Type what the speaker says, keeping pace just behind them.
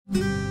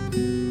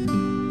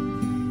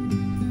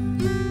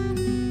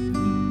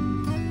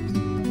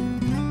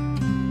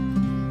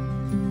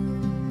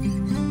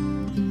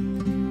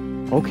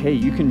Okay,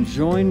 you can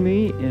join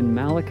me in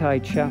Malachi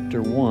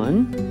chapter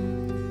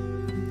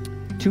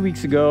 1. 2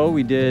 weeks ago,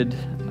 we did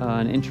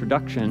an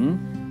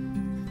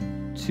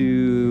introduction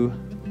to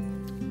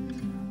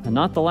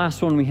not the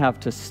last one we have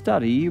to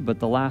study, but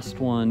the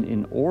last one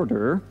in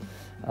order,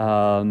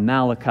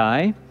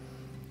 Malachi.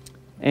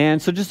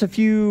 And so just a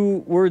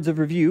few words of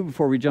review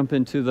before we jump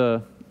into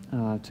the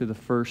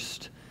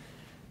first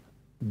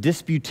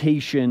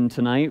disputation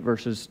tonight,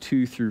 verses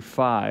 2 through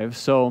 5.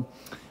 So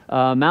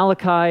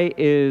Malachi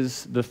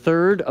is the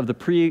third of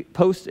the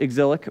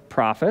post-exilic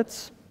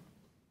prophets.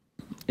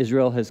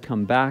 Israel has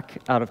come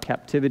back out of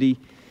captivity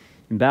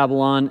in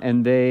Babylon,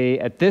 and they,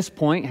 at this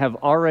point, have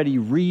already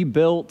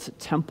rebuilt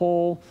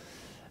temple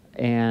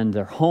and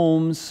their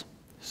homes.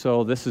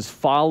 So this is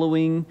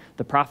following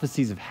the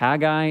prophecies of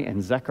Haggai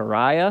and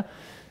Zechariah,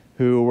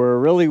 who were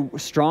really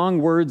strong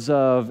words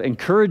of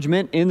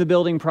encouragement in the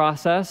building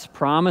process,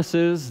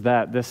 promises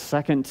that this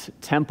second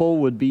temple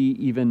would be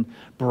even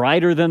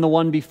brighter than the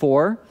one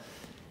before.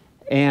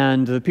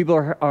 And the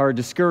people are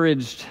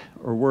discouraged,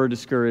 or were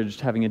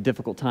discouraged, having a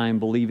difficult time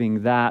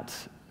believing that,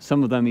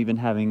 some of them even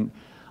having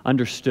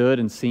understood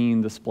and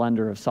seen the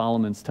splendor of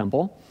Solomon's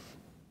temple.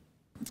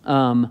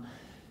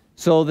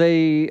 So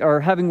they are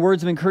having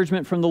words of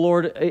encouragement from the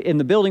Lord in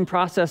the building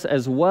process,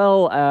 as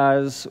well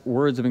as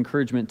words of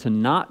encouragement to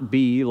not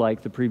be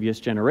like the previous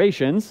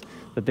generations,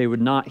 that they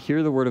would not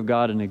hear the word of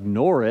God and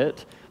ignore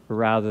it, but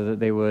rather that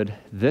they would,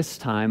 this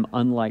time,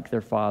 unlike their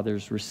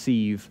fathers,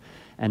 receive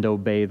and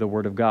obey the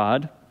word of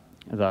God,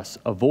 thus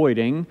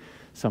avoiding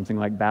something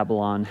like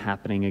Babylon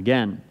happening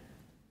again.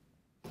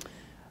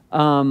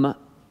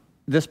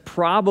 This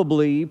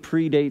probably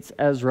predates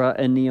Ezra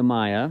and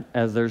Nehemiah,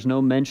 as there's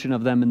no mention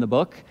of them in the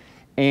book.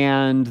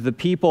 And the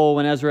people,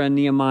 when Ezra and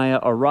Nehemiah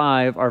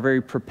arrive, are very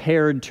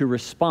prepared to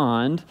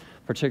respond,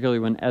 particularly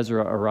when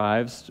Ezra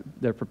arrives.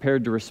 They're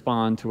prepared to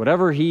respond to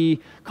whatever he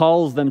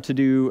calls them to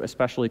do,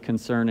 especially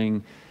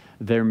concerning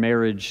their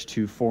marriage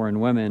to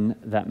foreign women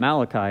that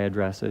Malachi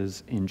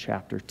addresses in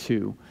chapter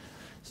 2.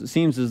 So it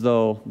seems as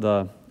though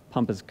the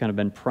pump has kind of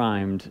been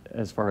primed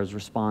as far as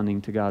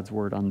responding to God's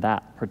word on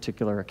that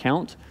particular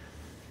account.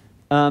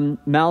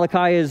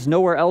 Malachi is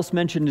nowhere else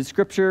mentioned in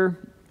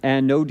Scripture,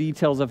 and no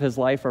details of his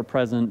life are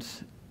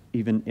present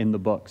even in the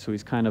book. So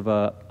he's kind of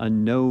a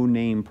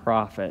no-name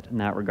prophet in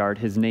that regard,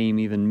 his name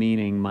even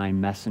meaning my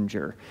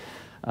messenger.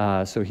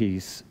 So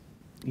he's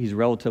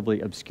relatively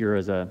obscure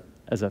as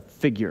a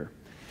figure.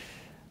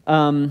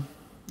 One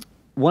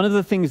of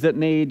the things that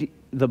made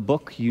the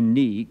book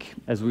unique,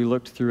 as we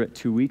looked through it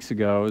 2 weeks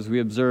ago, is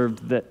we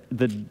observed that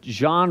the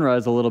genre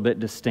is a little bit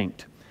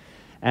distinct.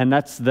 And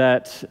that's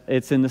that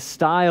it's in the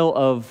style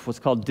of what's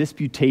called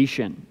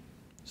disputation.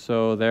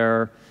 So there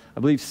are, I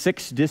believe,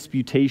 6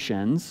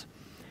 disputations.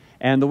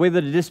 And the way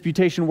that a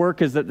disputation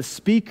works is that the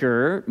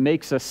speaker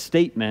makes a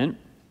statement.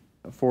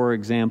 For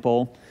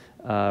example,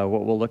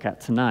 what we'll look at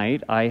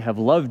tonight, I have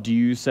loved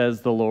you,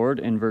 says the Lord,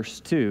 in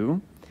verse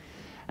 2.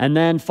 And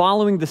then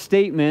following the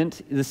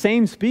statement, the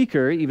same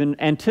speaker even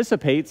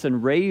anticipates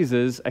and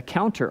raises a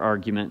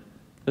counter-argument.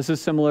 This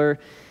is similar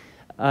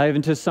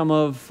even to some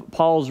of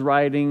Paul's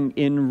writing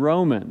in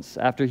Romans.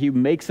 After he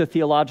makes a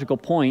theological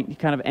point, he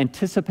kind of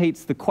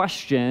anticipates the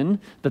question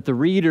that the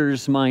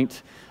readers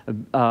might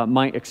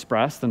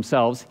express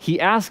themselves. He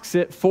asks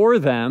it for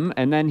them,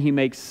 and then he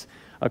makes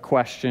a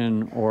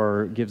question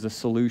or gives a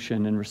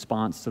solution in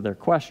response to their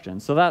question.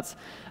 So that's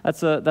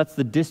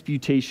the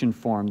disputation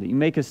form, that you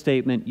make a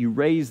statement, you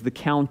raise the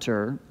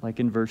counter, like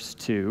in verse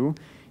 2.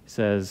 He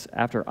says,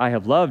 after I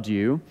have loved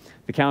you,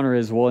 the counter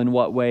is, well, in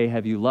what way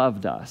have you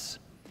loved us?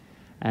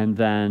 And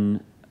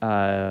then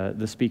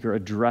the speaker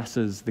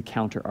addresses the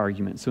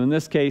counter-argument. So in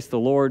this case, the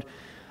Lord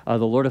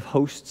of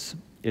hosts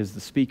is the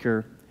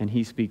speaker, and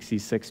he speaks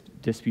these 6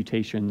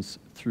 disputations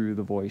through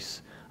the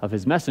voice of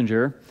his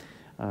messenger,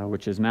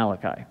 which is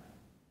Malachi.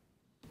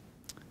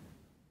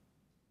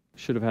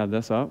 Should have had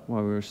this up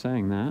while we were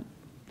saying that.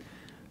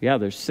 Yeah,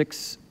 there's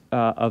 6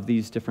 of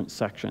these different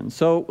sections.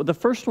 So the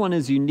first one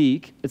is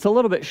unique. It's a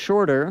little bit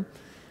shorter.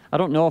 I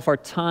don't know if our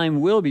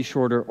time will be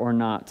shorter or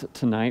not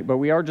tonight, but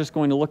we are just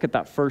going to look at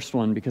that first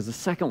one because the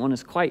second one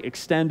is quite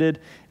extended.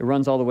 It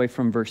runs all the way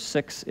from verse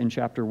 6 in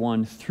chapter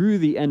 1 through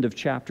the end of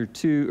chapter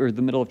 2, or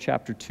the middle of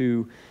chapter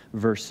 2,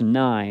 verse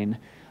 9.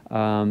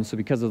 So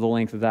because of the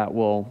length of that,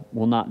 we'll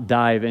not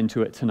dive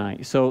into it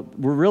tonight. So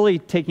we're really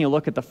taking a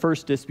look at the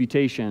first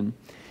disputation.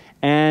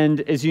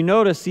 And as you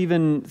notice,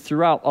 even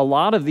throughout, a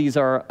lot of these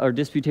are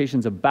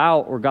disputations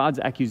about, or God's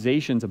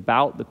accusations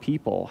about the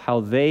people, how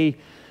they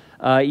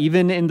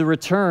even in the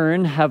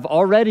return, have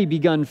already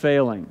begun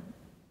failing.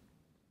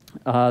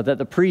 That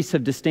the priests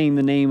have disdained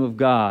the name of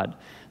God.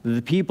 That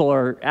the people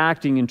are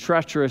acting in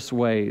treacherous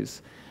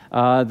ways.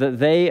 That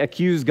they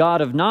accuse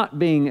God of not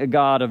being a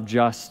God of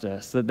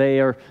justice. That they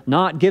are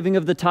not giving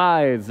of the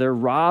tithes. They're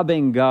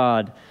robbing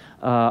God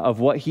of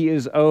what he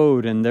is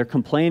owed, and they're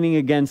complaining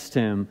against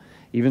him.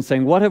 Even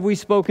saying, what have we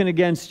spoken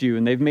against you?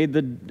 And they've made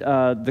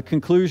the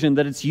conclusion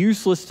that it's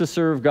useless to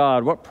serve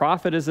God. What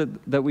profit is it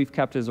that we've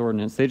kept his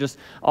ordinance? They just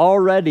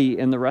already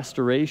in the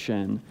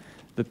restoration,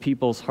 the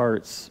people's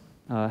hearts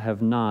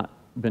have not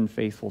been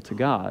faithful to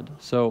God.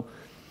 So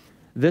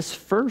this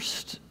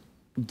first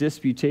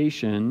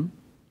disputation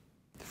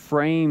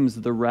frames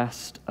the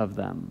rest of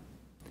them.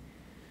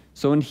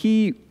 So when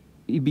he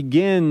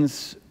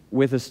begins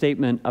with a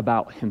statement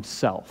about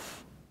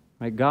himself,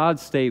 right?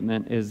 God's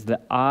statement is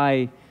that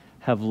I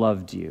have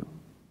loved you.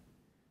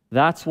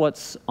 That's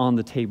what's on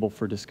the table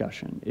for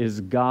discussion,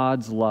 is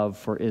God's love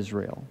for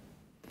Israel.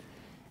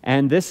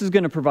 And this is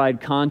going to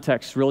provide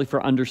context really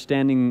for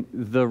understanding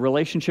the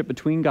relationship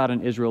between God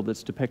and Israel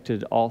that's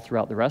depicted all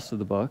throughout the rest of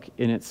the book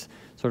in its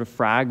sort of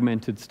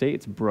fragmented state,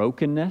 its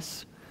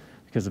brokenness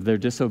because of their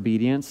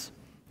disobedience.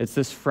 It's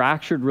this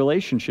fractured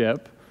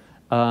relationship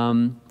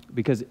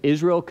because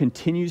Israel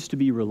continues to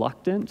be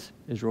reluctant,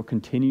 Israel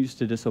continues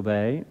to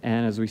disobey,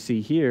 and as we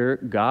see here,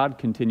 God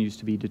continues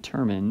to be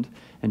determined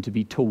and to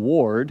be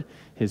toward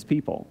his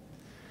people.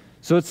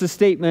 So it's a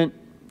statement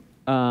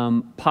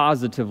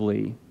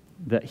positively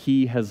that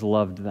he has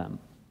loved them.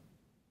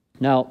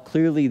 Now,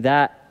 clearly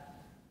that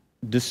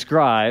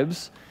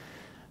describes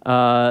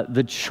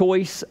the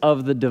choice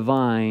of the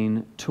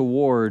divine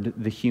toward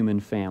the human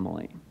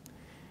family.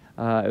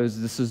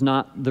 This is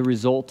not the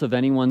result of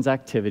anyone's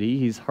activity.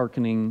 He's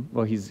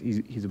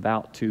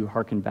about to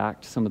hearken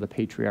back to some of the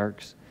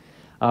patriarchs.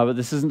 But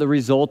this isn't the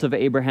result of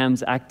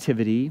Abraham's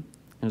activity,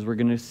 as we're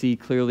going to see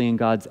clearly in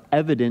God's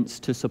evidence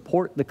to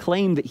support the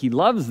claim that he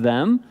loves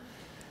them.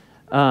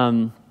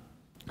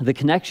 The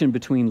connection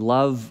between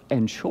love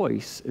and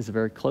choice is a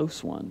very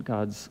close one,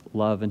 God's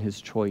love and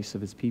his choice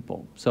of his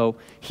people. So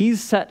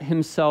he's set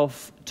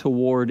himself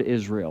toward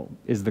Israel,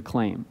 is the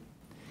claim.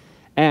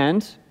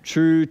 And,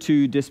 true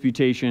to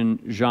disputation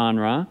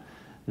genre,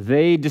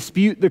 they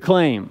dispute the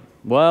claim.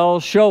 Well,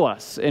 show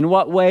us. In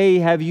what way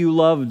have you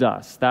loved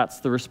us?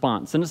 That's the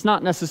response. And it's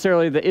not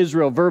necessarily that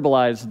Israel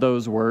verbalized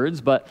those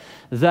words, but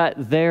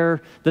that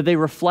they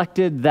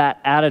reflected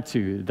that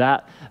attitude,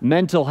 that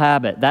mental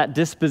habit, that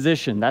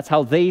disposition. That's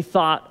how they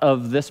thought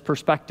of this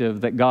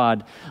perspective that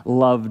God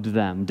loved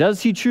them.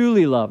 Does he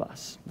truly love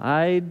us?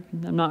 I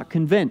am not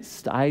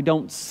convinced. I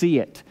don't see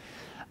it.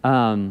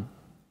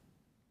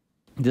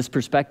 This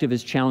perspective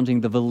is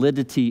challenging the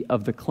validity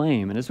of the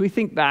claim. And as we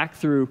think back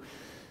through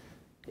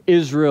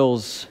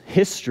Israel's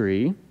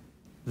history,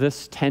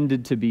 this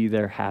tended to be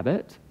their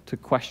habit, to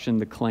question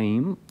the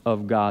claim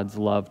of God's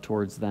love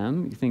towards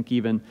them. You think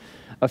even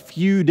a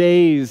few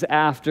days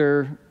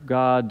after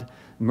God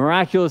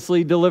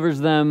miraculously delivers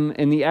them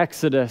in the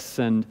Exodus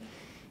and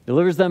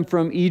delivers them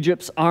from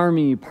Egypt's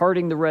army,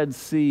 parting the Red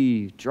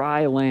Sea,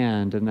 dry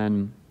land, and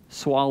then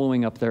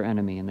swallowing up their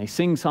enemy. And they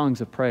sing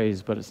songs of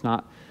praise, but it's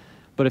not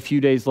but a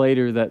few days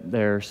later that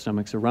their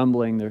stomachs are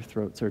rumbling, their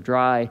throats are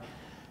dry,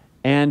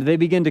 and they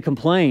begin to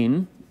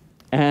complain.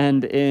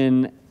 And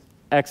in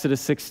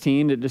Exodus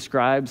 16, it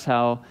describes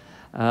how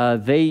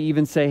they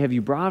even say, have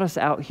you brought us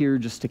out here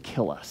just to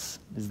kill us?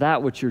 Is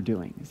that what you're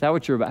doing? Is that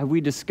what you're about? Have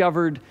we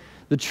discovered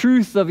the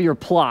truth of your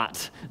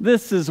plot?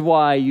 This is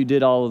why you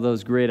did all of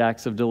those great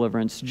acts of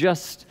deliverance,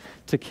 just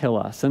to kill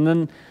us. And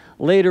then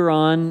later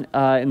on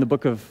in the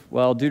book of,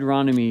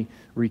 Deuteronomy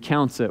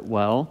recounts it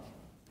well.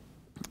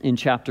 In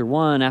chapter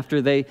 1,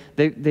 after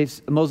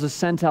Moses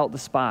sent out the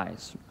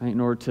spies, right,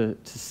 in order to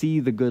see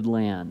the good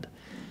land.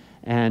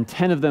 And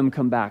 10 of them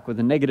come back with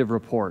a negative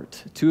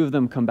report. 2 of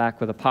them come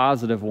back with a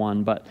positive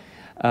one. But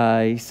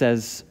he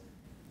says,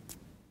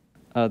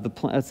 the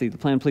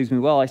plan pleased me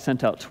well. I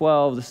sent out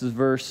 12. This is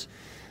verse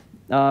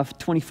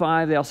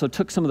 25. They also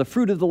took some of the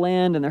fruit of the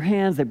land in their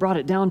hands. They brought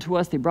it down to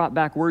us. They brought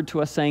back word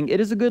to us saying, it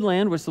is a good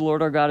land which the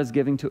Lord our God is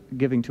giving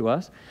to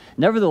us.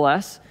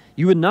 Nevertheless,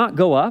 you would not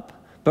go up,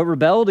 but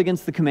rebelled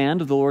against the command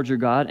of the Lord your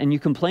God, and you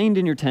complained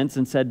in your tents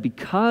and said,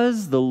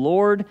 because the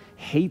Lord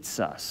hates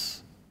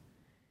us,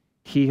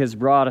 he has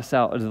brought us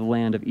out of the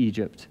land of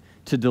Egypt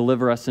to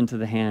deliver us into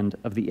the hand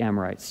of the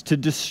Amorites, to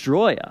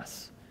destroy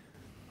us.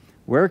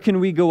 Where can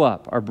we go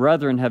up? Our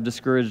brethren have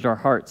discouraged our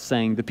hearts,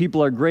 saying, the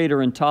people are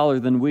greater and taller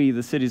than we.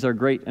 The cities are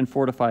great and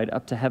fortified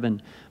up to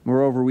heaven.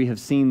 Moreover, we have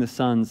seen the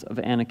sons of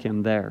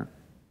Anakim there.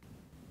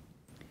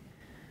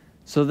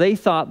 So they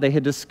thought they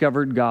had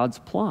discovered God's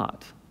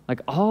plot.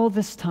 Like, all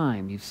this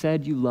time you've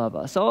said you love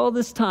us. All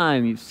this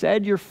time you've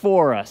said you're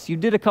for us. You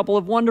did a couple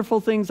of wonderful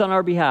things on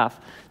our behalf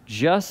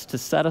just to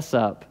set us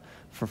up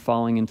for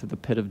falling into the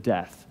pit of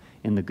death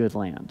in the good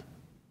land.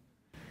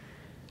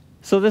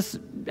 So this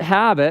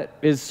habit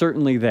is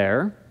certainly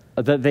there,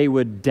 that they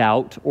would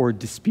doubt or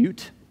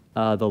dispute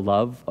the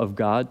love of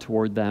God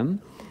toward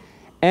them.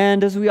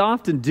 And as we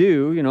often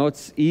do,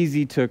 it's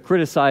easy to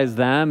criticize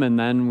them, and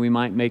then we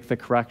might make the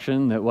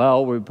correction that,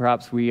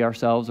 perhaps we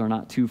ourselves are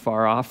not too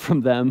far off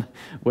from them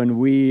when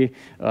we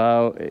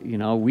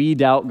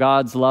doubt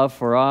God's love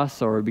for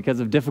us, or because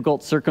of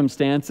difficult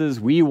circumstances,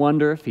 we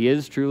wonder if he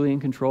is truly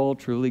in control,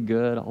 truly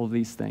good, all of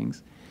these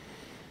things.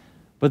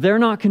 But they're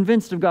not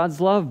convinced of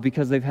God's love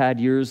because they've had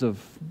years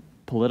of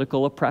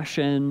political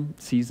oppression,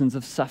 seasons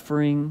of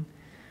suffering.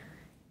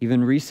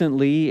 Even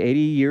recently, 80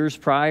 years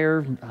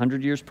prior,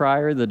 100 years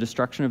prior, the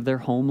destruction of their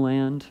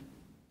homeland,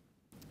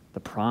 the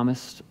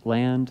promised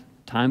land,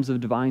 times of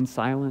divine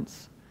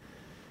silence.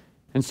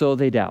 And so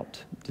they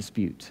doubt,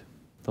 dispute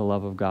the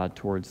love of God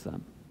towards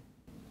them.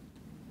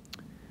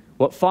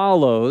 What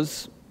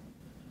follows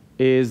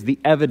is the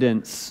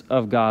evidence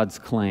of God's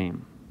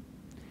claim.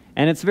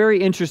 And it's very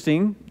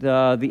interesting,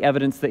 the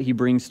evidence that he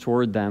brings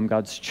toward them.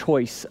 God's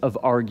choice of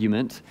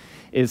argument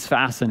is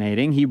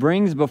fascinating. He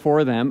brings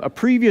before them a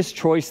previous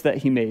choice that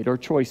he made, or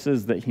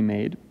choices that he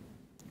made,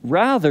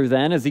 rather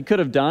than, as he could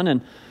have done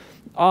and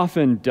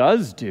often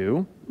does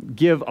do,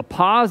 give a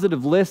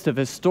positive list of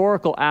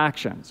historical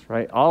actions,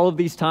 right? All of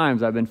these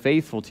times I've been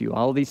faithful to you.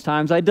 All of these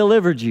times I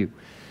delivered you.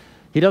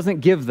 He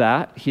doesn't give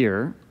that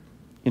here.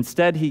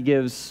 Instead, he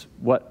gives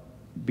what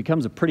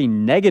becomes a pretty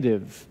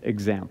negative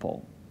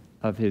example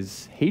of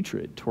his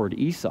hatred toward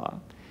Esau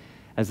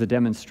as a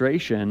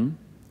demonstration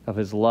of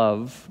his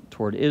love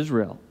toward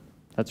Israel.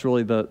 That's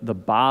really the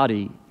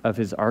body of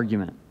his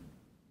argument.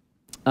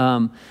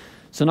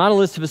 So not a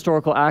list of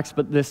historical acts,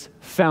 but this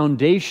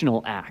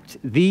foundational act,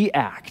 the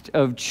act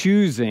of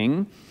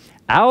choosing,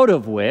 out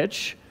of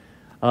which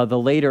the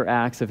later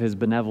acts of his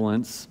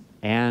benevolence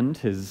and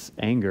his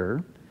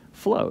anger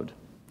flowed.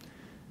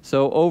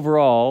 So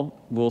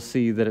overall, we'll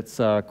see that it's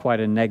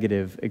quite a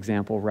negative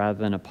example rather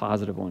than a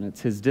positive one.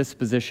 It's his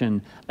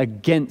disposition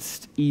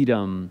against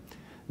Edom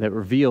that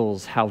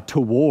reveals how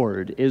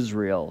toward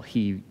Israel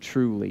he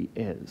truly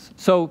is.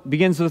 So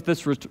begins with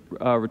this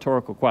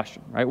rhetorical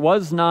question, right?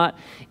 Was not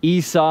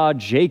Esau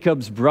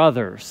Jacob's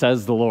brother,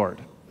 says the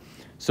Lord?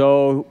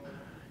 So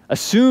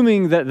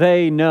assuming that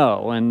they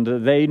know, and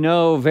they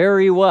know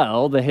very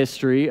well the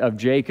history of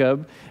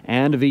Jacob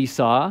and of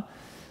Esau,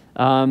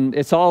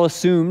 it's all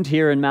assumed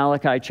here in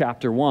Malachi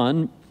chapter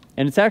 1,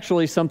 and it's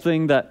actually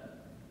something that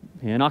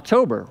in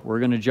October we're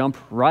going to jump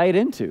right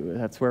into.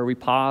 That's where we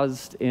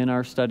paused in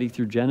our study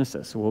through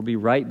Genesis. So we'll be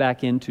right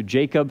back into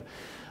Jacob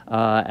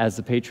as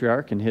the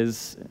patriarch and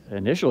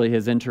initially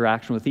his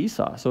interaction with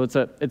Esau. So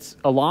it's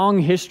a long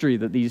history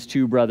that these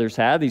two brothers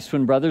had, these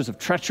twin brothers, of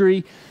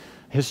treachery,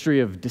 history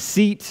of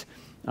deceit,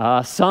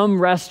 some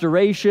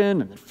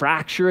restoration, and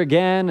fracture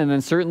again, and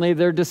then certainly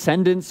their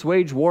descendants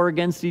wage war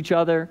against each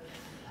other.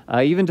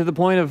 Even to the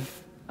point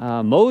of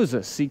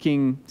Moses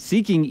seeking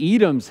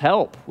Edom's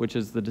help, which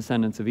is the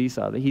descendants of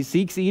Esau. He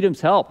seeks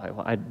Edom's help.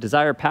 I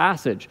desire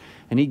passage.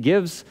 And he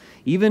gives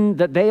even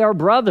that they are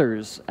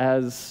brothers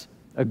as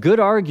a good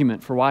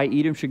argument for why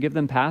Edom should give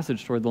them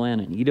passage toward the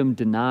land. And Edom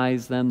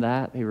denies them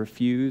that. They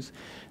refuse.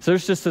 So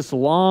there's just this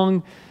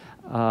long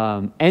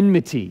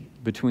enmity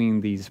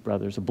between these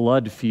brothers, a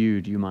blood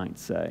feud, you might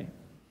say.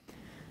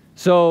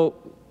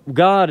 So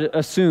God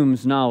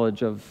assumes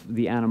knowledge of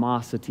the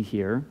animosity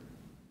here.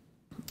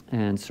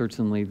 And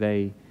certainly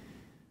they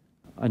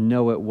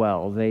know it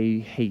well. They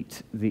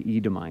hate the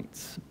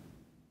Edomites.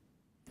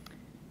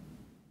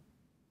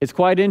 It's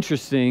quite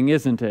interesting,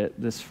 isn't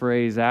it, this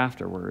phrase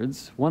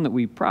afterwards, one that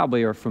we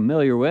probably are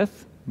familiar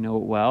with, know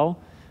it well,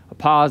 a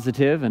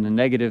positive and a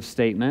negative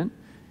statement.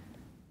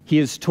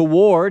 He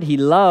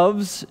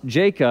loves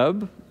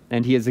Jacob,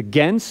 and he is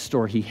against,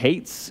 or he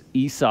hates,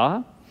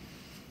 Esau.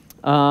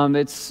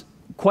 It's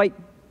quite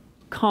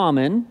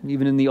common,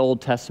 even in the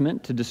Old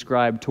Testament, to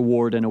describe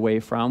toward and away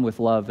from with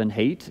love and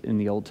hate in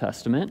the Old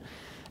Testament,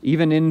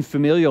 even in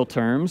familial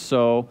terms.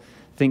 So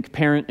think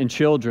parent and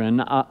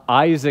children.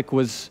 Isaac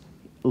was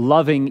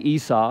loving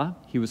Esau.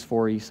 He was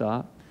for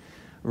Esau.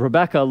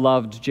 Rebekah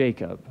loved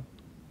Jacob.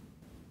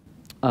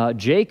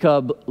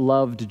 Jacob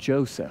loved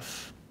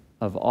Joseph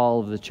of all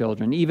of the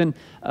children. Even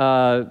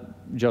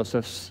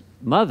Joseph's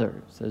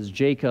mother says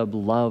Jacob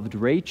loved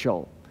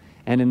Rachel.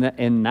 And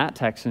in that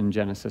text in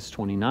Genesis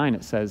 29,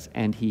 it says,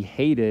 and he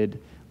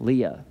hated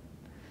Leah.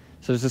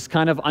 So there's this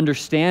kind of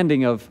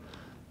understanding of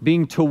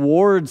being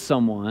toward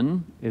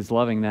someone is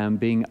loving them,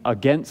 being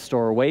against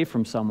or away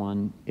from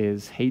someone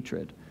is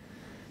hatred.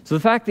 So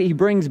the fact that he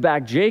brings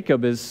back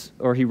Jacob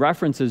he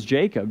references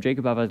Jacob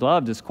have I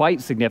loved, is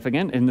quite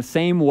significant. In the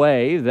same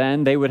way,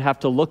 then they would have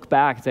to look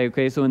back and say,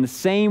 okay, so in the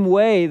same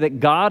way that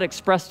God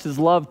expressed his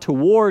love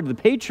toward the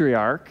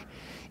patriarch,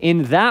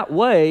 in that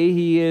way,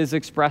 he is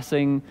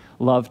expressing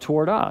love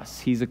toward us.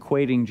 He's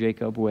equating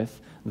Jacob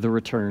with the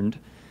returned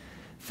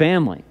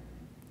family.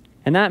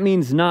 And that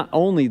means not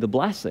only the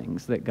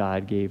blessings that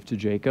God gave to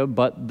Jacob,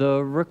 but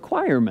the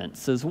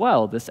requirements as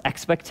well, this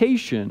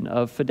expectation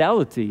of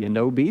fidelity and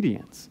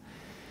obedience.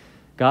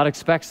 God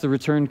expects the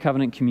returned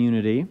covenant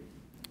community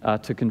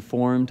to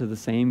conform to the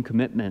same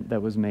commitment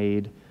that was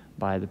made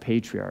by the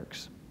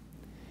patriarchs.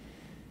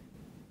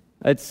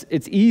 It's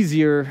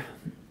easier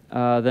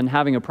than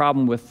having a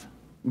problem with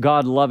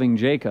God loving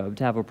Jacob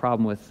to have a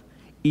problem with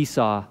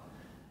Esau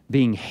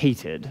being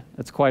hated.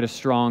 That's quite a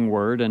strong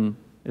word, and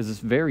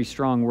is a very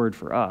strong word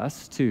for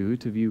us, too,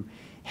 to view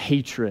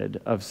hatred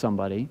of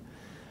somebody.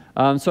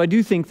 So I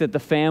do think that the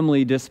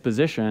family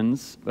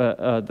dispositions,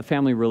 the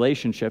family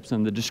relationships,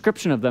 and the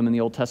description of them in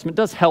the Old Testament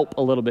does help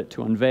a little bit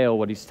to unveil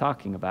what he's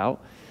talking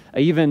about.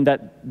 Even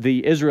that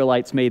the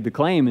Israelites made the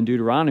claim in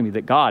Deuteronomy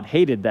that God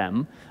hated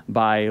them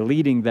by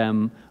leading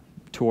them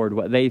toward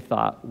what they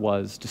thought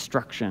was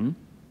destruction.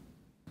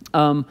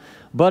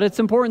 But it's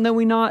important that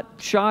we not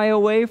shy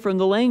away from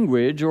the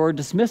language or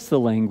dismiss the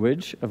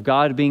language of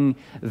God being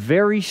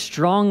very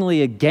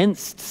strongly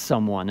against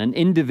someone, an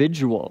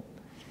individual.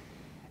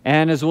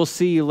 And as we'll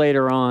see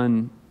later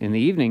on in the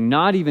evening,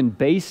 not even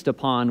based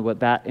upon what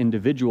that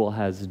individual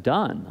has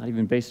done, not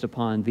even based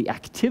upon the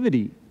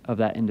activity of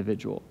that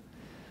individual,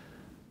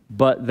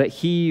 but that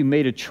he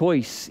made a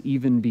choice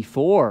even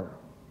before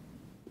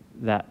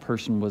that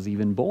person was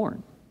even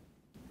born.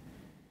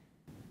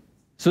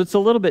 So it's a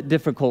little bit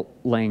difficult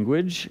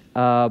language,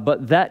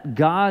 but that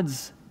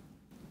God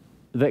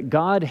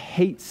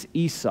hates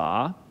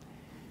Esau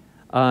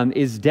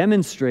is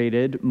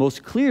demonstrated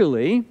most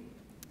clearly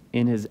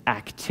in his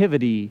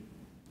activity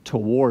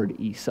toward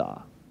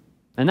Esau.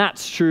 And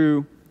that's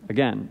true,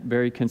 again,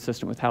 very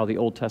consistent with how the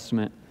Old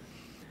Testament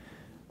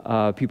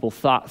people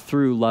thought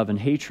through love and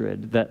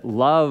hatred, that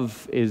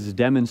love is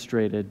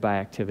demonstrated by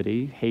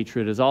activity.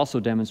 Hatred is also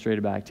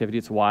demonstrated by activity.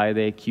 It's why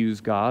they accuse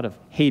God of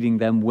hating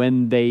them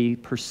when they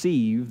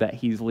perceive that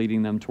he's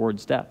leading them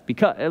towards death.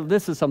 Because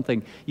this is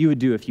something you would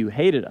do if you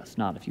hated us,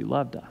 not if you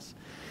loved us.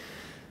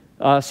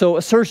 So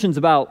assertions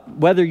about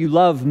whether you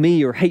love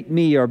me or hate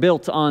me are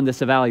built on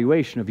this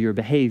evaluation of your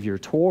behavior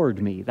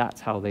toward me. That's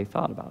how they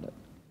thought about it.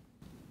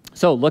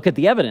 So look at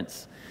the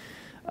evidence.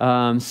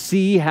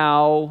 See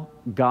how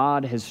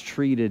God has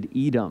treated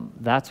Edom.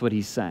 That's what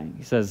he's saying.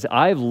 He says,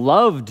 I've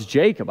loved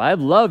Jacob.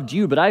 I've loved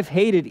you, but I've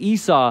hated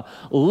Esau.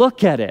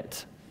 Look at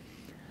it.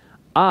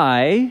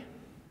 I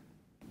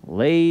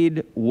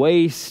laid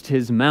waste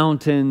his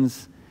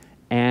mountains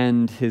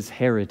and his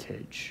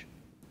heritage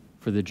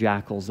for the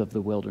jackals of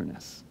the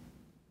wilderness.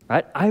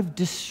 Right? I've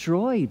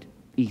destroyed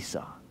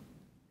Esau.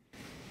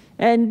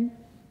 And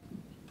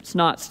it's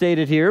not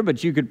stated here,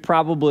 but you could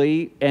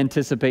probably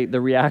anticipate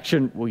the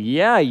reaction, well,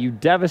 yeah, you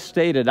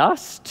devastated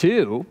us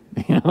too.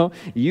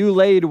 You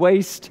laid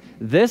waste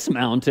this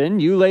mountain.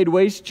 You laid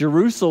waste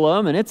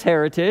Jerusalem and its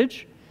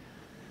heritage.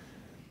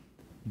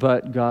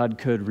 But God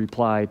could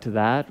reply to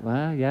that,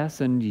 well,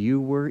 yes, and you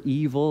were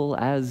evil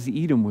as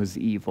Edom was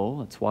evil.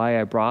 That's why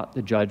I brought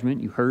the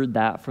judgment. You heard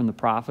that from the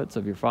prophets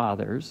of your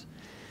fathers.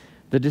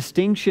 The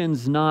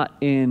distinction's not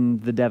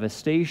in the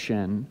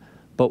devastation,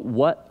 but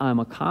what I'm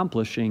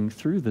accomplishing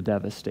through the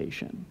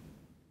devastation.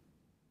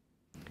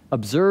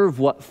 Observe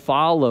what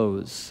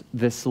follows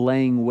this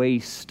laying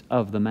waste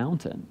of the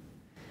mountain.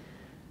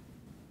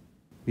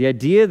 The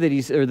idea that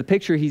the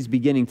picture he's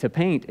beginning to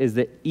paint is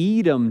that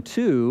Edom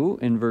too,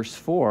 in verse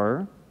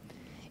 4,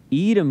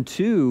 Edom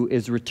too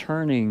is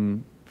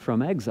returning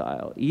from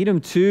exile. Edom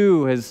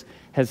too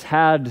has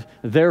had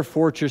their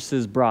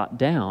fortresses brought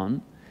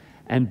down,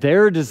 and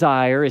their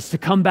desire is to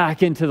come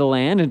back into the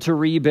land and to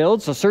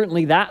rebuild. So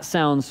certainly that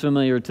sounds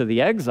familiar to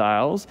the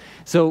exiles.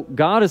 So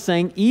God is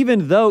saying,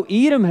 even though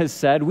Edom has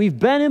said, we've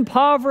been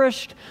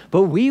impoverished,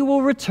 but we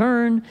will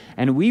return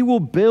and we will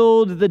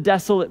build the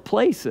desolate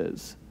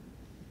places.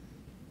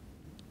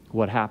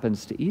 What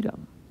happens to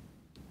Edom?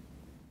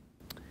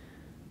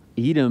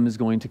 Edom is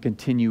going to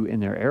continue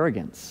in their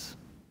arrogance.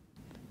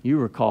 You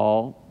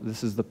recall,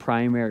 this is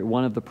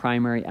one of the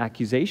primary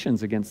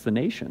accusations against the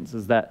nations,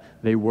 is that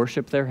they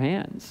worship their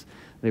hands.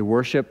 They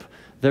worship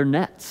their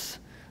nets.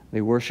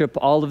 They worship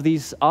all of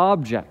these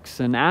objects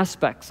and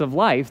aspects of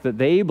life that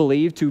they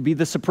believe to be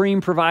the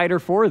supreme provider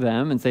for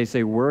them, and they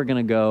say, we're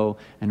going to go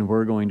and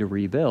we're going to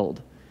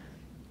rebuild.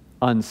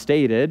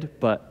 Unstated,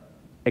 but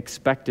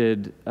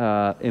expected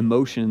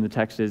emotion in the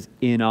text is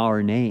in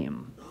our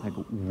name. Like,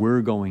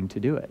 we're going to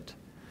do it.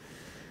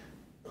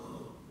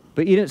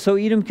 But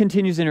Edom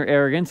continues in her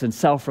arrogance and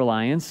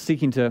self-reliance,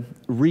 seeking to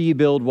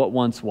rebuild what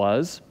once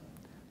was.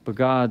 But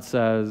God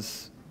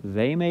says,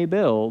 they may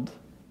build,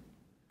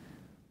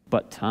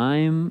 but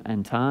time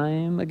and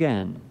time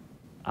again,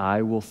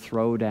 I will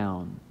throw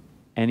down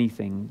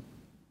anything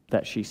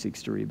that she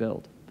seeks to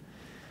rebuild.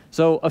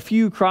 So a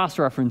few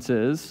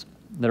cross-references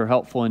that are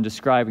helpful in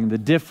describing the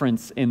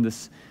difference in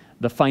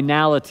the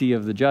finality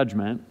of the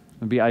judgment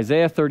would be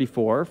Isaiah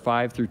 34,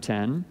 5 through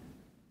 10.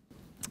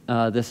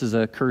 This is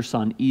a curse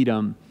on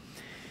Edom.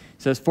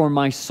 It says, for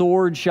my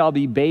sword shall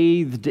be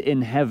bathed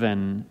in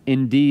heaven.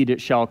 Indeed,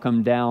 it shall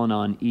come down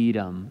on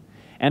Edom.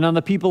 And on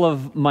the people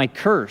of my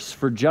curse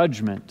for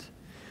judgment.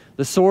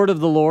 The sword of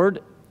the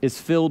Lord is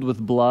filled with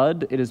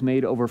blood. It is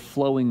made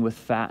overflowing with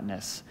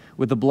fatness,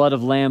 with the blood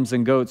of lambs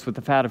and goats, with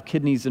the fat of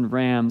kidneys and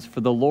rams.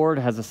 For the Lord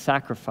has a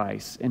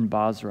sacrifice in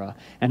Bozrah,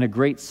 and a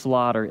great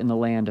slaughter in the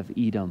land of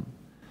Edom.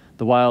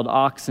 The wild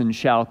oxen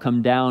shall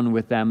come down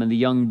with them, and the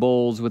young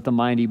bulls with the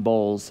mighty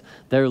bulls.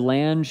 Their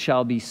land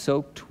shall be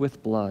soaked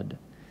with blood,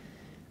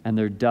 and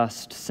their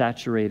dust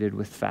saturated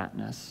with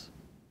fatness.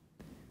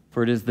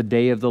 For it is the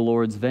day of the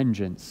Lord's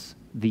vengeance,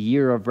 the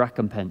year of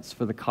recompense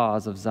for the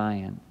cause of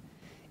Zion.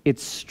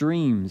 Its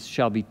streams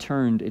shall be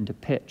turned into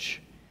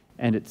pitch,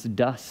 and its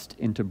dust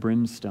into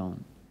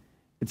brimstone.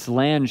 Its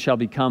land shall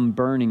become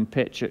burning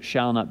pitch. It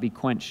shall not be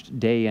quenched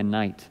day and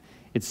night.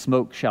 Its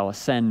smoke shall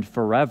ascend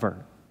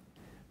forever.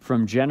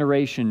 From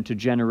generation to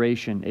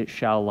generation it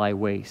shall lie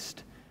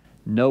waste.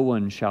 No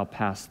one shall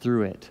pass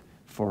through it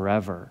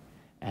forever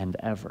and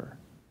ever.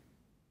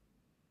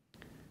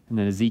 And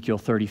then Ezekiel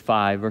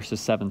 35,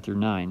 verses 7 through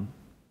 9.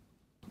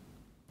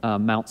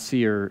 Mount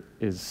Seir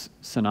is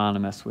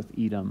synonymous with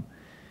Edom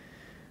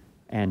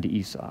and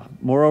Esau.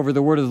 Moreover,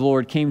 the word of the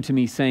Lord came to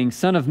me, saying,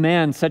 Son of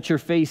man, set your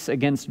face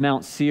against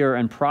Mount Seir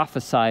and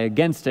prophesy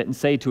against it, and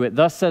say to it,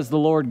 Thus says the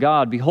Lord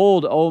God,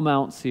 Behold, O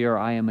Mount Seir,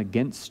 I am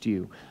against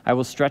you. I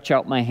will stretch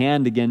out my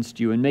hand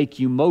against you and make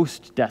you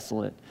most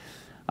desolate.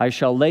 I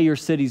shall lay your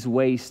cities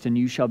waste, and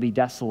you shall be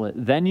desolate.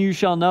 Then you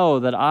shall know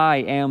that I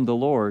am the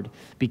Lord,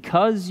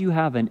 because you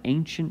have an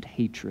ancient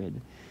hatred,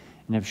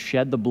 and have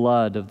shed the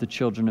blood of the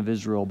children of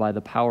Israel by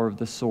the power of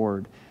the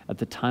sword at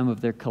the time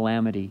of their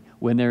calamity,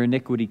 when their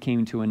iniquity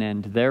came to an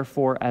end.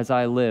 Therefore, as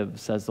I live,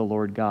 says the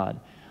Lord God,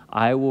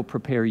 I will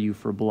prepare you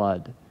for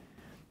blood,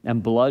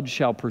 and blood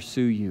shall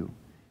pursue you.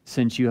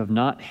 Since you have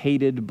not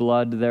hated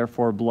blood,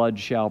 therefore blood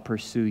shall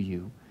pursue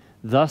you.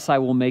 Thus I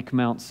will make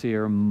Mount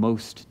Seir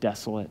most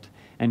desolate,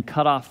 and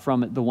cut off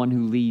from it the one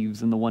who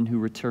leaves and the one who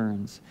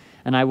returns.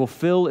 And I will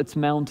fill its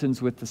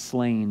mountains with the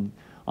slain.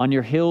 On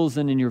your hills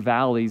and in your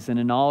valleys and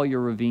in all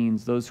your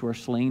ravines, those who are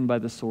slain by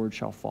the sword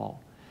shall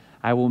fall.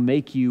 I will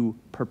make you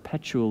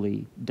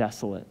perpetually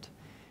desolate,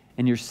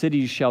 and your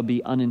cities shall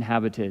be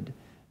uninhabited.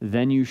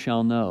 Then you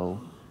shall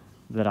know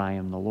that I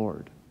am the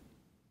Lord.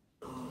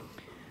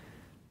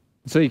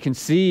 So you can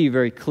see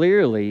very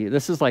clearly,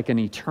 this is like an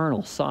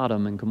eternal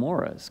Sodom and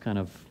Gomorrah, is kind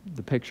of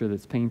the picture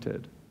that's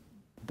painted.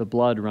 The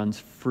blood runs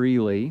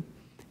freely,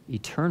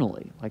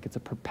 eternally, like it's a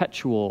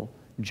perpetual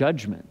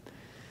judgment.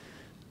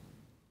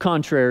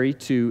 Contrary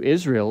to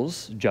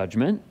Israel's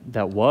judgment,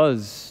 that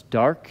was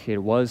dark, it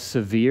was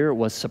severe, it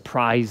was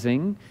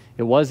surprising,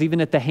 it was even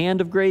at the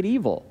hand of great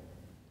evil,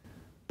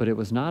 but it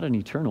was not an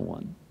eternal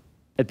one.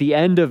 At the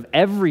end of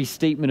every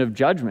statement of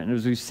judgment,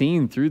 as we've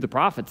seen through the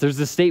prophets, there's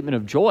a statement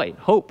of joy,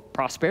 hope,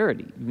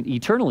 prosperity,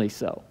 eternally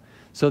so.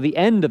 So the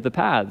end of the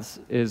paths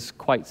is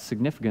quite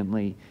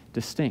significantly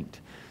distinct.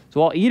 So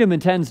while Edom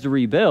intends to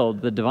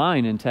rebuild, the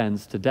divine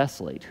intends to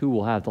desolate. Who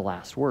will have the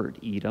last word,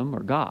 Edom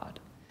or God?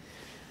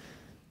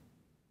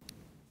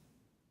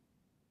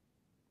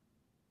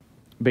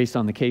 Based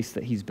on the case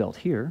that he's built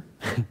here,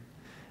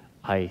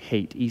 I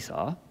hate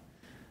Esau.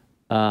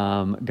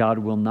 God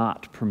will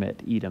not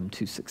permit Edom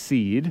to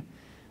succeed,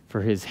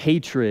 for his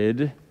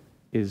hatred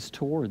is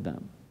toward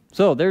them.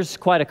 So there's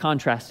quite a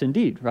contrast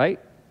indeed, right?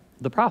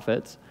 The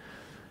prophets,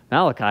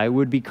 Malachi,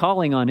 would be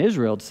calling on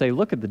Israel to say,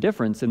 look at the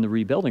difference in the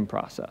rebuilding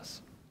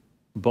process.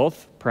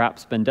 Both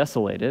perhaps been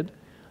desolated,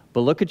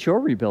 but look at your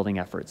rebuilding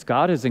efforts.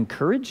 God has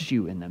encouraged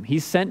you in them.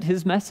 He's sent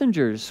his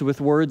messengers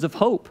with words of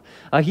hope.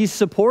 He's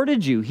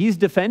supported you. He's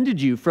defended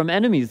you from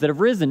enemies that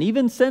have risen,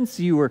 even since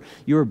you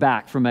were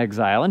back from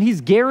exile. And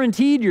he's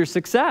guaranteed your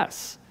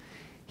success.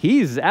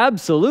 He's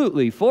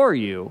absolutely for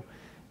you,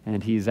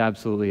 and he's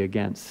absolutely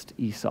against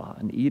Esau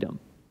and Edom.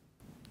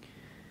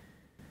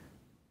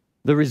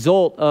 The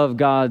result of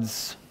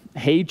God's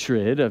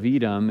hatred of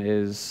Edom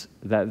is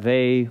that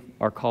they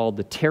are called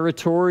the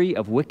territory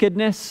of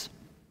wickedness,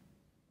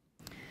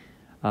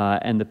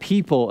 and the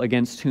people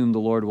against whom the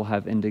Lord will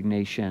have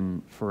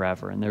indignation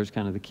forever. And there's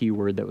kind of the key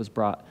word that was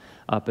brought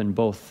up in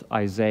both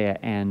Isaiah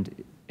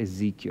and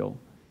Ezekiel.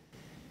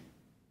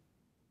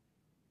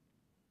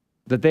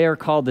 That they are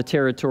called the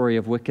territory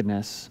of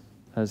wickedness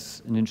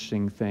as an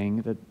interesting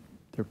thing, that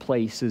their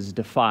place is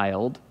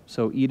defiled.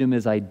 So Edom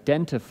is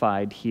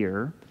identified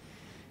here.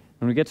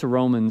 When we get to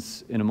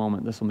Romans in a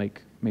moment, this will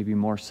make maybe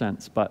more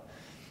sense. But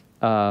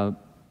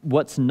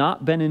what's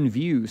not been in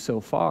view so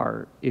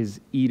far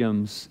is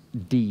Edom's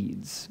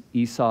deeds,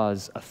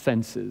 Esau's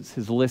offenses,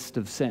 his list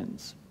of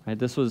sins. Right?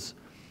 This was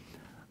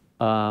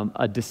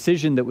a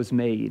decision that was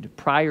made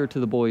prior to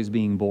the boys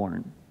being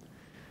born.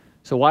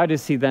 So why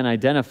does he then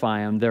identify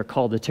them? They're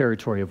called the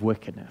territory of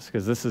wickedness,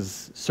 because this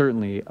is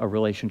certainly a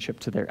relationship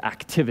to their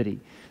activity.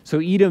 So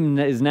Edom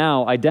is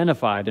now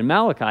identified in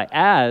Malachi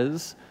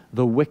as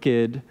the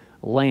wicked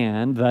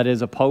land that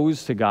is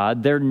opposed to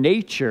God. Their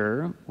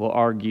nature, we'll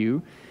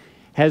argue,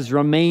 has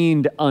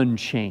remained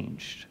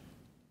unchanged,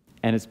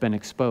 and it's been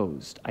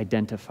exposed,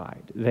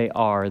 identified. They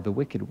are the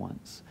wicked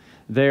ones.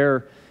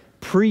 Their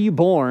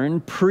pre-born,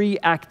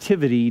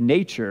 pre-activity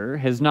nature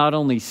has not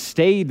only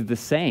stayed the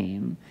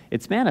same,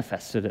 it's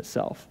manifested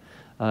itself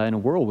in a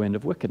whirlwind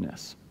of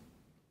wickedness.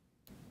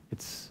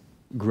 It's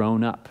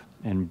grown up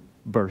and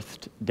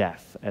birthed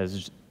death,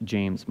 as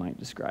James might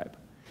describe.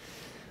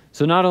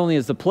 So not only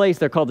is the place,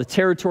 they're called the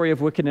territory of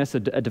wickedness, a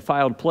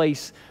defiled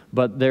place,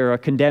 but they're a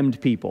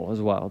condemned people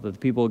as well, the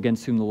people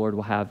against whom the Lord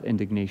will have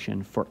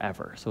indignation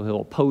forever. So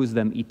he'll oppose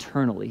them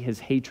eternally. His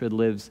hatred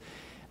lives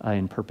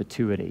in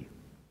perpetuity.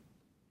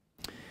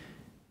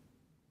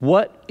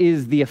 What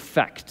is the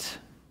effect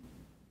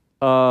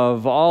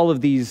of all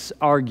of these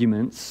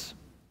arguments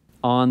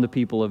on the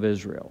people of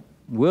Israel?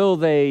 Will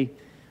they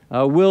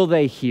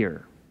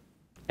hear?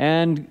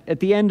 And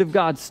at the end of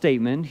God's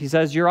statement, he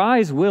says, your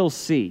eyes will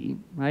see,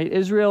 right?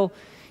 Israel,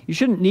 you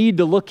shouldn't need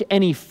to look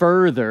any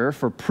further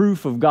for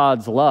proof of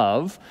God's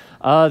love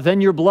than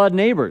your blood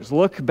neighbors.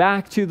 Look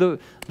back to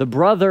the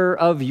brother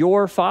of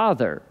your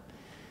father.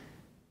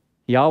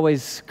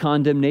 Yahweh's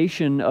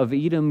condemnation of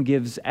Edom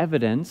gives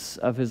evidence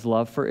of his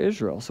love for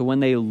Israel. So when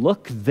they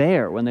look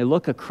there, when they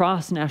look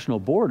across national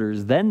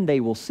borders, then they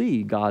will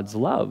see God's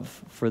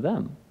love for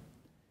them.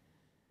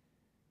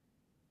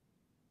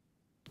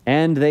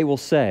 And they will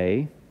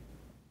say,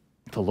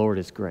 the Lord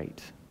is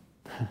great.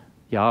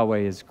 Yahweh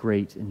is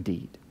great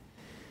indeed.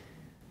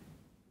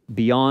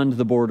 Beyond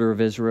the border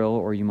of Israel,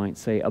 or you might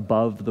say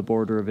above the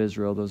border of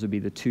Israel, those would be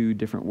the two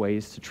different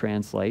ways to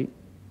translate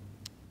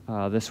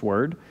this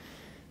word.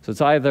 So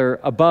it's either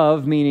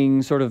above,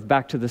 meaning sort of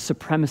back to the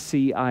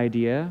supremacy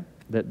idea,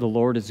 that the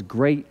Lord is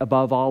great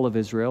above all of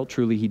Israel.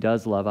 Truly, he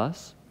does love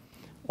us.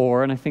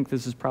 Or, and I think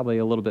this is probably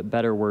a little bit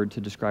better word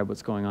to describe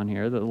what's going on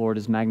here, that the Lord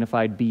is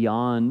magnified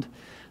beyond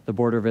the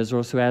border of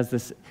Israel. So as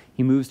this,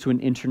 he moves to an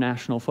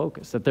international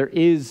focus, that there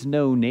is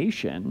no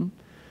nation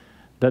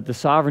that the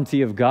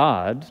sovereignty of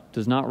God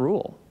does not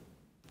rule,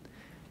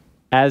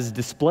 as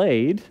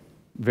displayed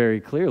very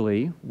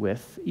clearly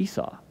with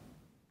Esau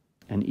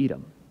and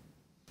Edom.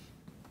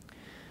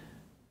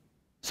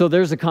 So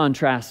there's a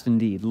contrast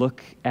indeed.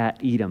 Look at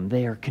Edom.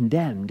 They are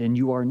condemned and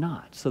you are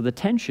not. So the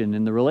tension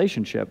in the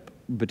relationship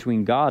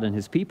between God and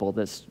his people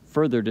that's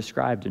further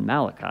described in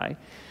Malachi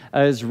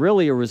is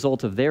really a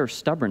result of their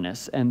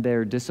stubbornness and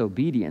their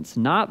disobedience,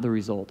 not the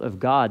result of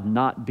God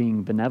not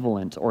being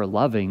benevolent or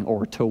loving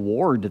or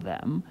toward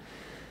them.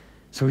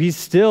 So he's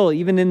still,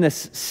 even in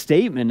this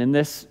statement, in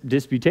this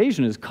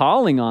disputation, is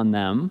calling on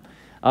them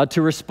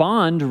to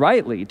respond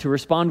rightly, to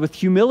respond with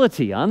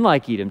humility,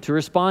 unlike Edom, to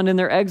respond in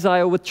their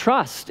exile with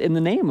trust in the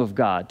name of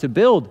God, to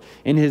build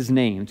in his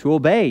name, to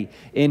obey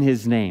in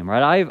his name.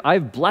 Right?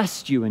 I've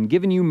blessed you and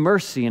given you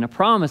mercy and a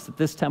promise that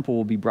this temple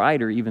will be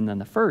brighter even than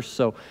the first.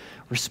 So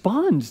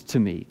respond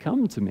to me,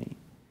 come to me.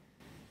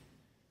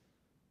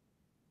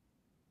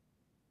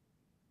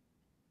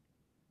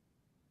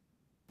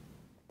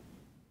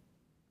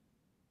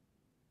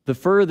 The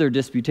further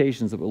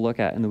disputations that we'll look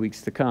at in the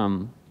weeks to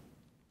come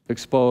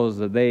expose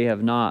that they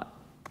have not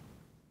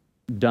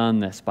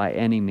done this by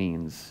any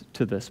means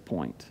to this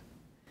point.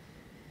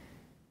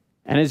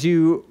 And as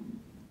you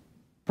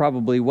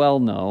probably well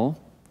know,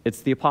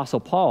 it's the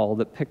Apostle Paul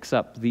that picks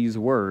up these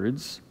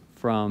words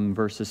from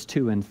verses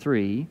 2 and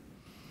 3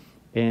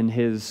 in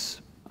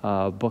his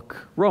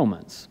book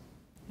Romans.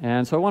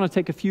 And so I want to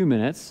take a few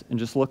minutes and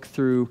just look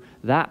through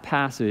that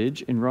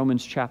passage in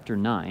Romans chapter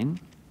 9.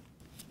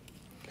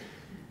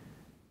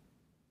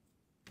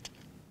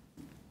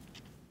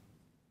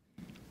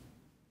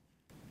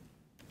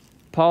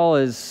 Paul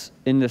is,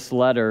 in this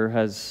letter,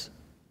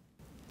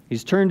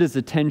 he's turned his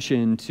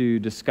attention to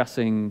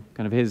discussing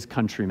kind of his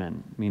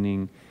countrymen,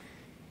 meaning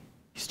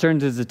he's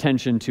turned his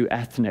attention to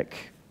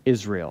ethnic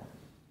Israel.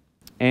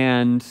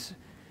 And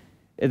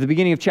at the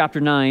beginning of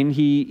chapter 9,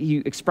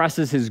 he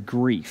expresses his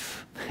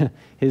grief,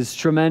 his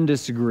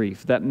tremendous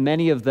grief, that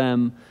many of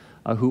them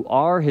who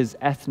are his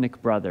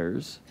ethnic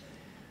brothers,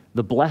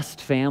 the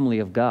blessed family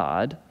of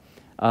God,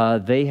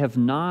 they have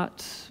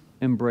not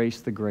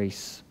embraced the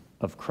grace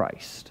of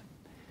Christ.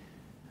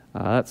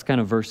 That's kind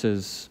of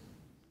verses,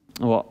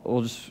 well,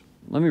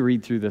 let me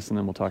read through this and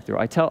then we'll talk through.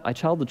 I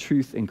tell the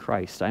truth in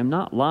Christ. I am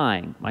not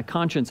lying. My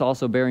conscience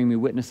also bearing me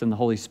witness in the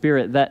Holy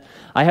Spirit that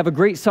I have a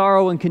great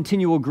sorrow and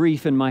continual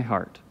grief in my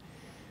heart.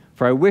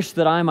 For I wish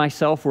that I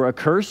myself were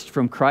accursed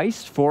from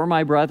Christ for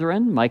my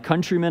brethren, my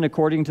countrymen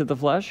according to the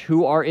flesh,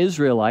 who are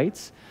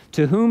Israelites,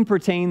 to whom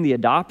pertain the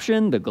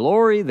adoption, the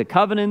glory, the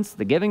covenants,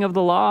 the giving of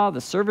the law,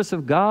 the service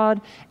of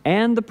God,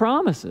 and the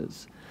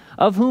promises,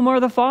 of whom are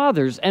the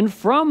fathers, and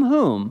from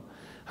whom,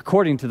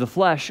 according to the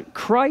flesh,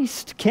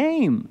 Christ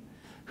came,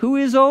 who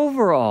is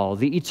over all,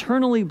 the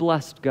eternally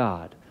blessed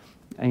God.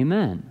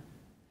 Amen.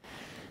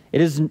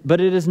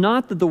 But it is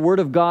not that the word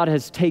of God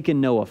has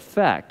taken no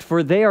effect,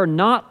 for they are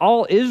not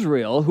all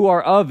Israel who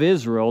are of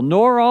Israel,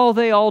 nor are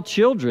they all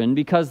children,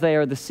 because they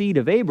are the seed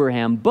of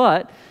Abraham,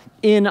 but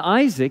in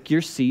Isaac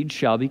your seed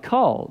shall be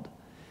called.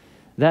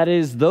 That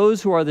is,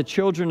 those who are the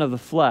children of the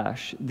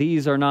flesh,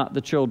 these are not the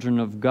children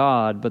of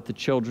God, but the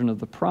children of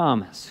the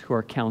promise, who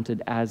are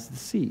counted as the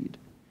seed.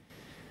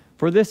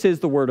 For this is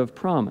the word of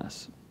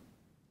promise.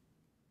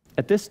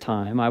 At this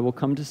time I will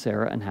come to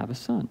Sarah and have a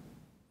son.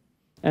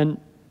 And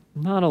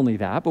not only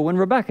that, but when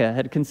Rebekah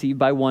had conceived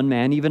by one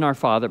man, even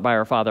by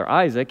our father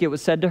Isaac, it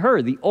was said to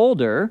her, the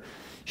older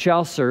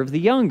shall serve the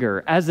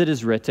younger. As it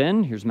is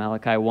written, here's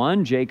Malachi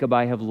 1, Jacob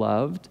I have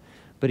loved,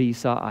 but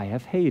Esau I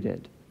have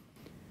hated.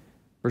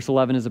 Verse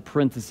 11 is a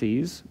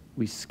parenthesis.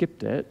 We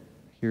skipped it.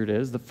 Here it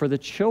is. For the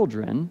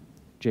children,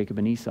 Jacob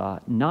and Esau,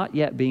 not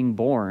yet being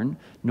born,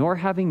 nor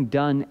having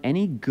done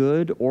any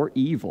good or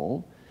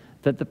evil,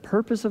 that the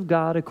purpose of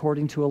God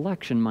according to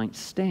election might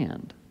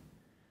stand,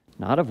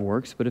 not of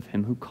works, but of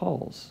him who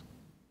calls.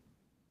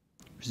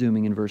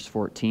 Resuming in verse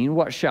 14,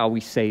 what shall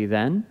we say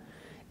then?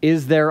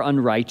 Is there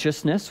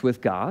unrighteousness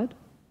with God?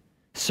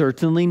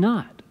 Certainly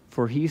not.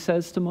 For he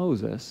says to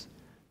Moses,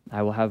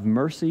 I will have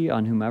mercy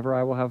on whomever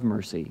I will have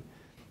mercy,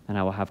 and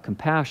I will have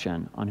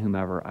compassion on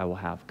whomever I will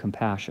have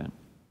compassion.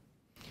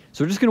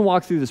 So we're just going to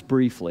walk through this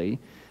briefly.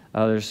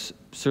 There's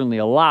certainly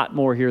a lot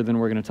more here than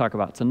we're going to talk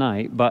about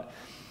tonight, but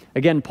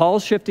Again,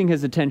 Paul's shifting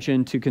his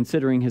attention to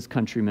considering his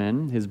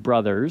countrymen, his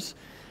brothers,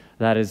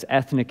 that is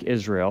ethnic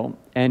Israel,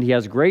 and he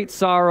has great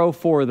sorrow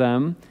for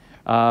them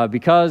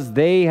because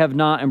they have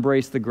not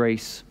embraced the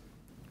grace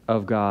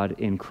of God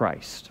in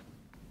Christ.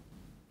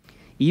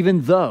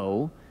 Even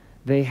though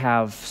they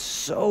have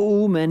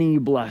so many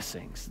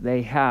blessings,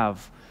 they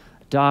have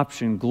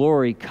adoption,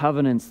 glory,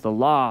 covenants, the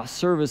law,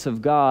 service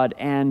of God,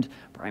 and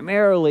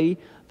primarily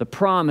the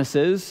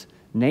promises,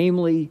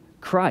 namely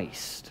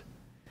Christ.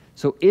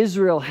 So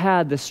Israel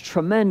had this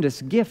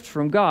tremendous gift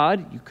from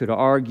God. You could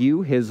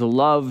argue his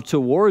love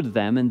toward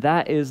them, and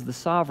that is the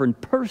sovereign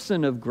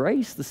person of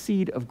grace, the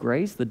seed of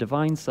grace, the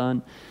divine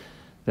Son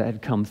that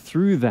had come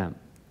through them.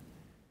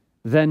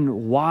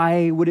 Then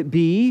why would it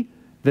be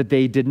that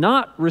they did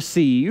not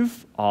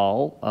receive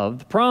all of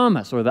the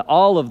promise, or that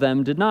all of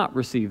them did not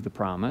receive the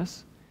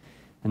promise?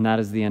 And that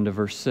is the end of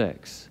verse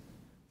 6.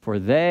 For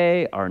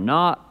they are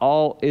not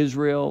all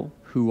Israel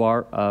who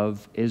are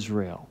of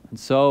Israel. And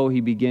so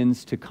he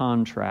begins to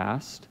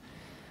contrast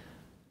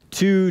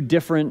two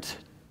different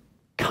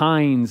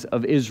kinds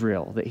of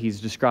Israel that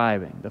he's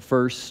describing. The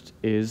first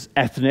is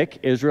ethnic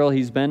Israel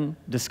he's been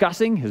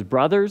discussing, his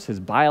brothers, his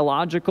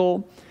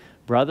biological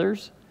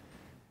brothers.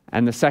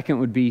 And the second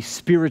would be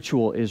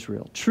spiritual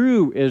Israel,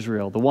 true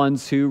Israel, the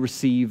ones who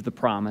receive the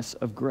promise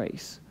of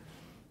grace.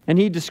 And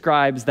he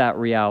describes that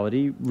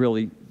reality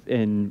really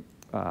in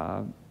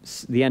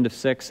the end of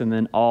 6 and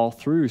then all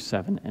through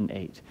 7 and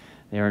 8.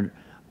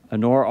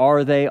 Nor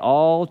are they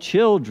all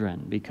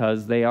children,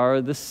 because they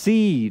are the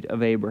seed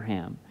of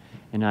Abraham.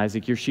 And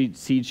Isaac, your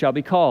seed shall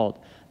be called.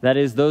 That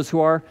is, those who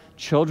are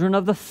children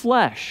of the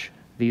flesh.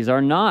 These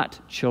are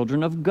not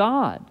children of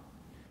God.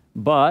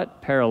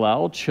 But,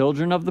 parallel,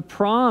 children of the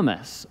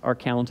promise are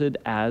counted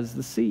as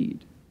the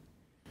seed.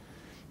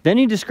 Then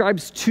he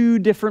describes two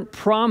different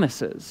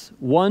promises,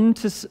 one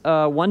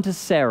to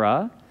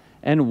Sarah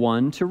and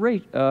one to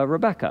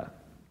Rebekah.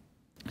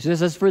 He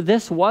says, for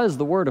this was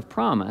the word of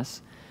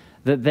promise,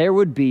 that there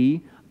would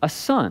be a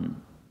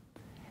son.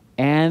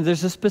 And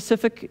there's a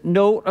specific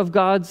note of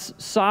God's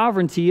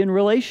sovereignty in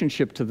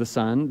relationship to the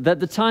son, that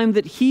the time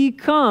that he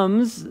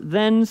comes,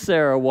 then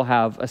Sarah will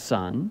have a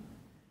son.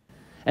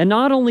 And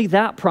not only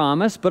that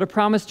promise, but a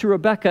promise to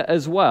Rebekah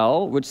as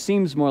well, which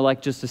seems more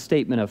like just a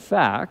statement of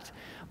fact,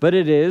 but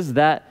it is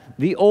that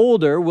the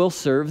older will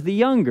serve the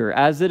younger,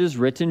 as it is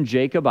written,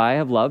 Jacob I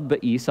have loved,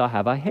 but Esau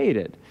have I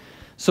hated.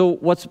 So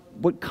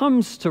what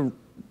comes to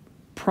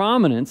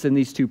prominence in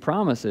these two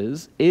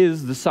promises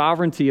is the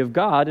sovereignty of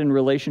God in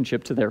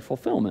relationship to their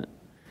fulfillment.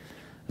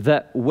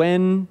 That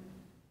when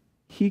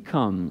he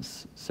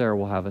comes, Sarah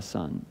will have a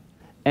son.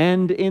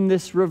 And in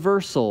this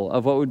reversal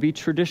of what would be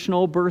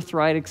traditional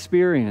birthright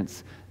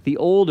experience, the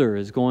older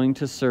is going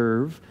to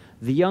serve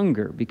the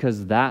younger,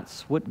 because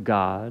that's what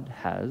God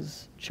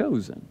has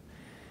chosen.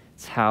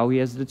 It's how he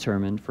has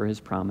determined for his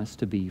promise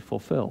to be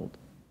fulfilled.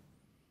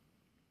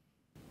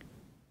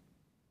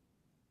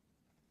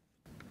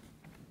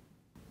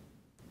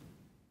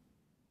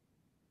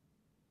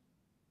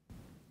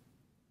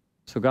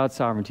 So God's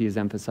sovereignty is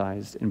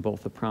emphasized in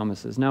both the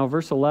promises. Now,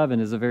 verse 11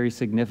 is a very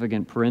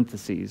significant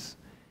parenthesis,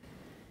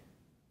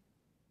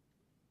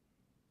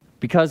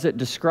 because it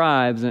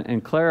describes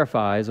and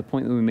clarifies a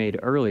point that we made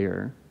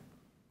earlier,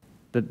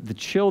 that the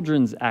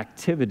children's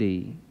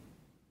activity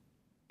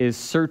is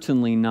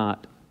certainly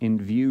not in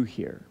view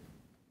here,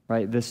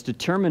 right? This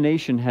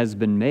determination has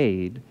been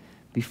made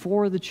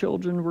before the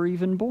children were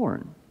even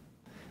born,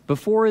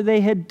 before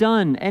they had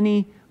done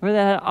any, or they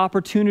had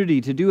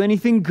opportunity to do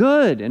anything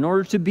good in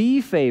order to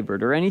be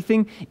favored, or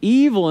anything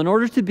evil in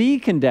order to be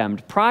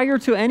condemned. Prior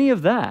to any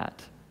of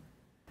that,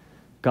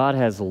 God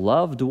has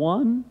loved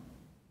one,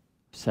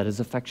 set his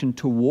affection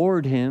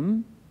toward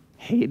him,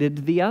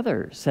 hated the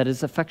other, set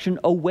his affection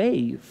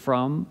away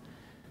from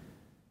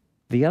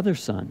the other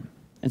son.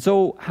 And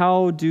so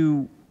how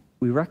do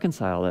we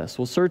reconcile this?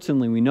 Well,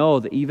 certainly we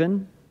know that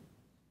even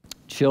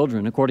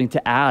children, according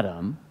to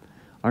Adam,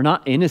 are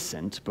not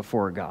innocent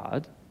before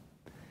God.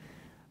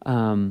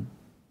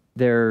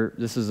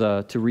 This is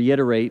to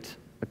reiterate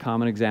a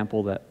common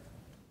example that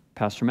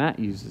Pastor Matt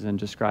uses in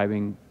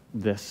describing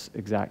this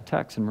exact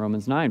text in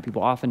Romans 9.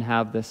 People often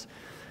have this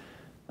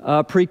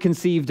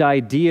preconceived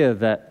idea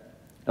that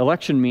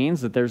election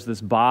means that there's this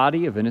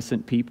body of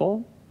innocent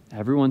people.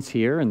 Everyone's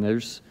here, and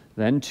there's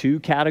then two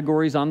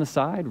categories on the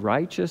side: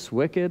 righteous,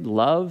 wicked,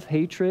 love,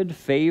 hatred,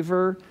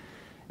 favor,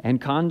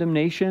 and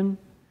condemnation.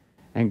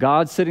 And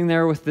God's sitting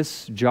there with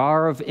this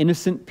jar of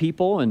innocent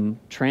people and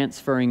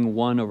transferring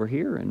one over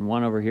here, and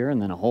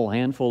then a whole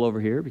handful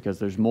over here, because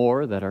there's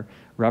more that are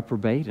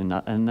reprobate, and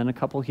then a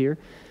couple here.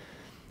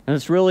 And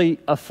it's really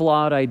a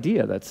flawed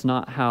idea. That's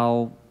not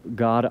how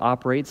God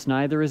operates,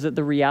 neither is it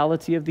the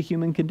reality of the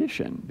human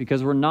condition,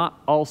 because we're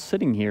not all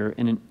sitting here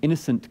in an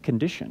innocent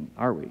condition,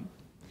 are we?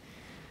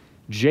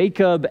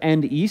 Jacob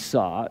and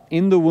Esau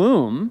in the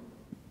womb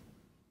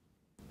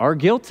are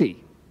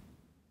guilty.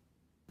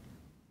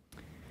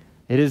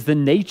 It is the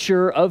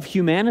nature of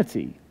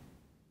humanity,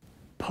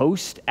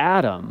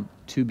 post-Adam,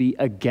 to be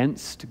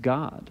against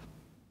God.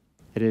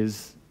 It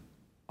is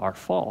our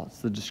fall. It's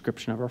the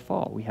description of our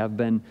fall. We have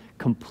been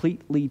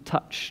completely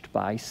touched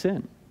by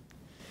sin.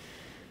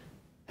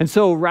 And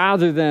so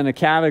rather than a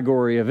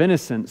category of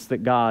innocence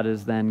that God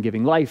is then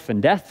giving life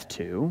and death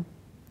to,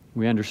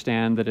 we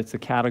understand that it's a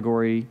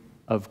category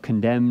of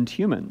condemned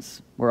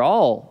humans. We're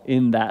all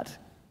in that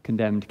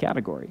condemned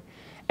category.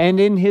 And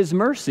in his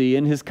mercy,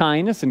 in his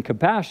kindness and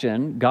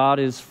compassion, God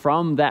is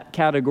from that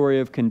category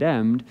of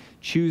condemned,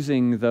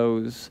 choosing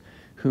those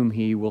whom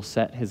he will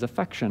set his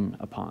affection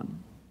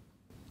upon.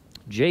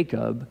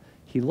 Jacob,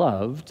 he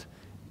loved.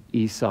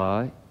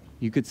 Esau,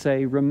 you could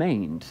say,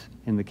 remained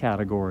in the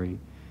category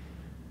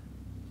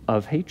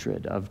of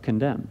hatred, of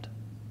condemned.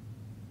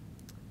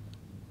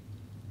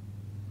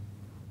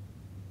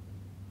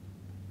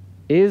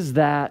 Is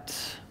that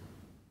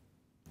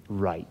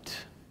right?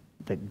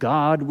 That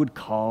God would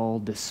call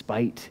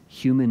despite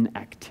human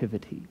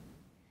activity?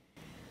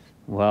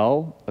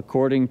 Well,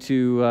 according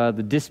to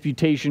the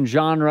disputation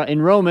genre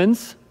in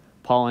Romans,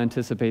 Paul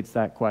anticipates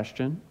that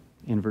question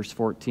in verse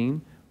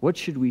 14. What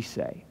should we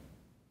say?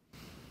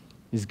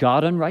 Is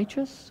God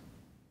unrighteous?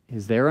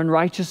 Is there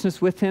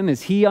unrighteousness with him?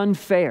 Is he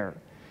unfair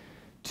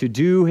to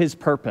do his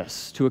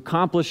purpose, to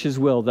accomplish his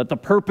will, that the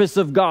purpose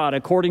of God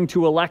according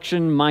to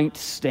election might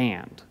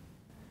stand?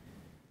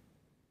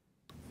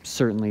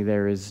 Certainly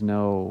there is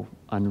no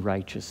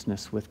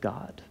unrighteousness with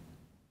God.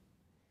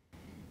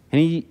 And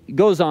he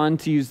goes on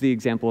to use the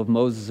example of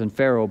Moses and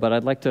Pharaoh, but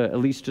I'd like to at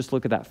least just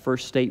look at that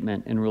first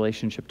statement in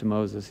relationship to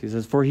Moses. He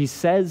says, "For he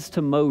says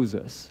to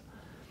Moses,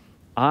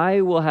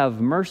 I will have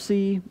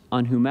mercy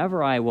on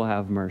whomever I will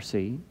have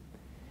mercy,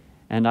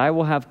 and I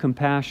will have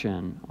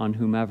compassion on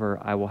whomever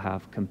I will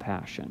have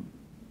compassion."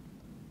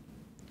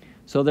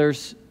 So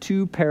there's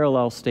two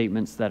parallel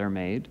statements that are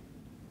made.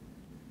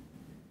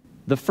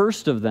 The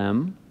first of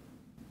them,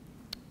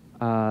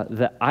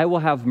 that I will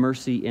have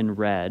mercy in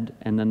red,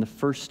 and then the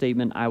first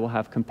statement, I will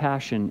have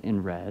compassion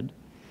in red.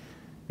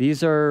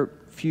 These are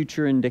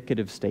future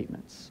indicative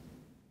statements.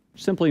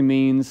 Simply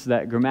means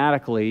that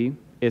grammatically,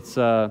 it's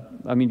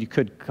you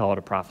could call it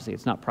a prophecy.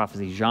 It's not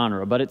prophecy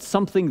genre, but it's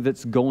something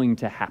that's going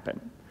to happen.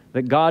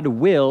 That God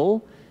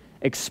will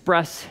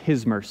express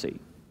his mercy.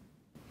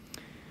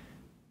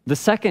 The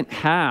second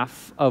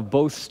half of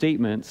both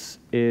statements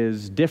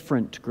is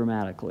different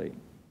grammatically.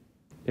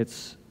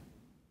 It's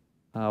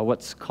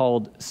what's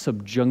called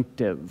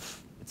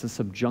subjunctive. It's a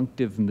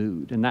subjunctive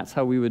mood, and that's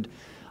how we would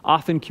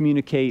often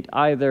communicate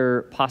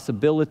either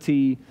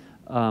possibility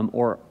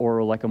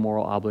or like a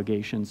moral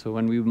obligation. So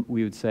when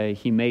we would say,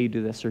 he may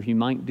do this or he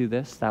might do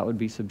this, that would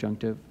be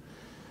subjunctive.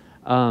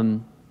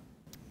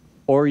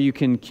 Or you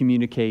can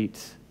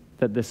communicate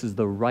that this is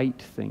the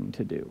right thing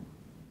to do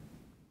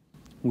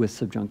with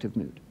subjunctive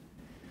mood.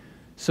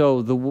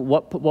 So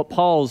what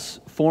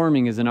Paul's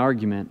forming is an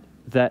argument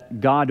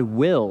that God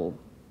will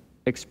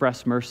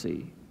express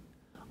mercy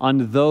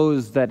on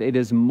those that it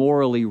is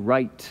morally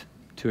right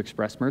to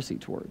express mercy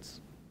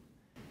towards.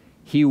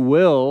 He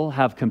will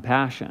have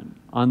compassion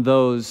on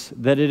those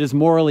that it is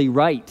morally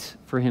right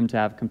for him to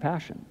have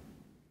compassion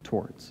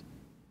towards.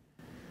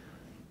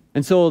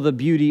 And so the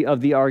beauty of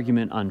the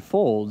argument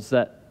unfolds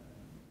that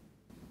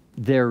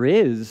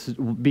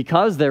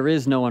because there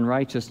is no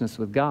unrighteousness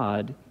with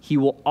God, he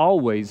will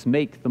always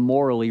make the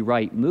morally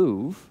right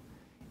move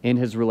in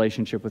his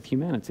relationship with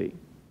humanity.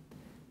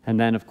 And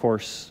then, of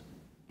course,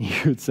 you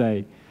would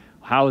say,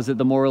 how is it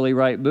the morally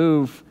right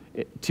move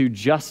to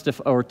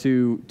justify or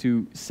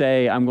to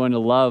say, I'm going to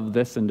love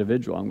this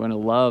individual, I'm going to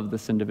love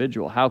this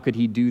individual? How could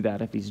he do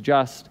that if he's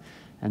just?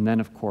 And then,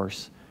 of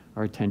course,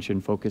 our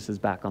attention focuses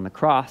back on the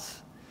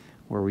cross,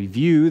 where we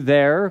view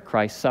there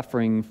Christ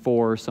suffering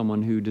for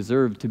someone who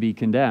deserved to be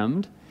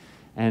condemned,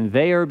 and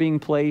they are being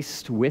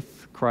placed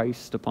with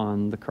Christ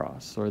upon the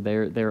cross, or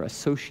they're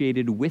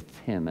associated with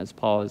him, as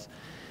Paul has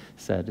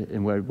said.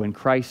 And when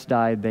Christ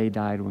died, they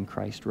died. When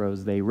Christ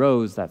rose, they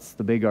rose. That's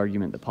the big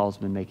argument that Paul's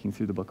been making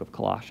through the book of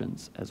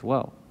Colossians as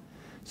well.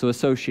 So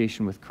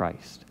association with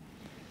Christ.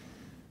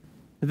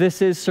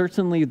 This is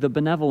certainly the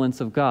benevolence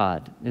of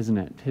God, isn't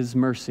it? His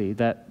mercy,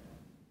 that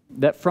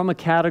from a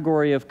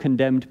category of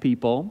condemned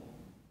people,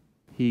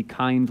 he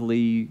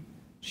kindly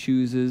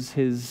chooses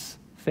his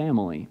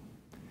family.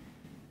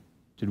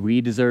 Did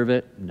we deserve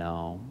it?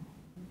 No.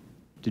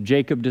 Did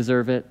Jacob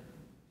deserve it?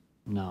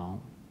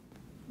 No.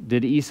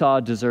 Did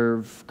Esau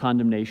deserve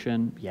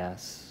condemnation?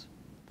 Yes.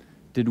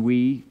 Did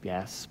we?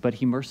 Yes. But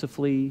he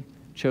mercifully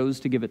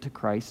chose to give it to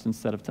Christ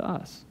instead of to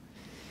us.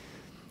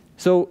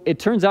 So it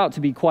turns out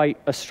to be quite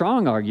a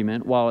strong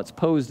argument while it's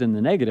posed in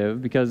the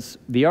negative, because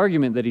the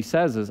argument that he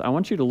says is, I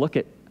want you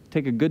to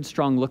take a good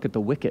strong look at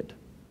the wicked.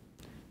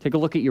 Take a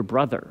look at your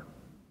brother,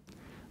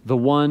 the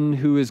one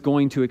who is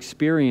going to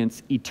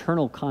experience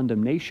eternal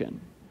condemnation.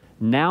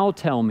 Now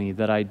tell me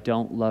that I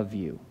don't love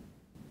you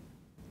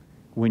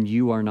when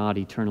you are not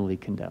eternally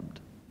condemned.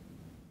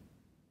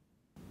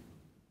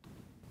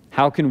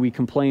 How can we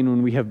complain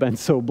when we have been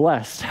so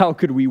blessed? How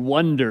could we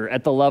wonder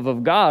at the love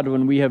of God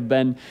when we have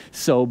been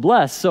so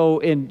blessed? So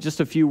in just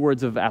a few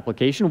words of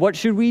application, what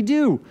should we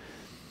do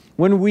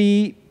when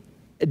we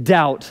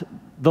doubt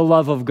the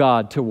love of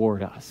God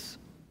toward us?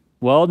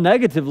 Well,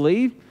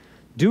 negatively,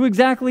 do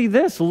exactly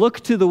this. Look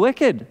to the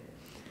wicked.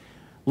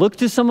 Look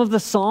to some of the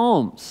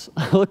Psalms.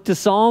 Look to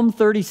Psalm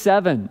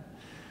 37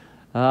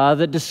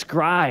 that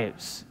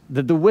describes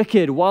that the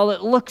wicked, while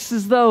it looks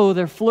as though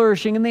they're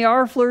flourishing, and they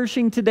are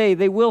flourishing today,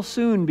 they will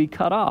soon be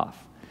cut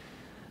off.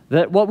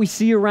 That what we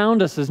see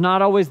around us is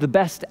not always the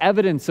best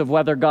evidence of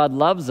whether God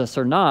loves us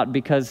or not,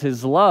 because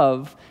his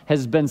love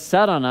has been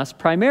set on us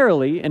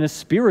primarily in a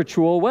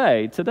spiritual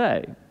way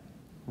today.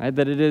 Right?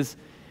 That it is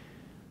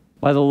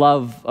by the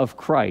love of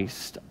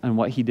Christ and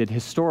what he did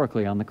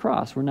historically on the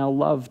cross. We're now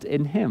loved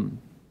in him.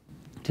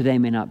 Today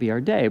may not be our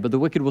day, but the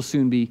wicked will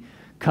soon be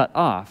cut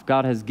off.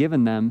 God has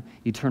given them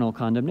eternal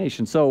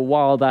condemnation. So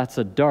while that's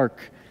a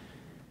dark,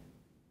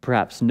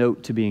 perhaps,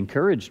 note to be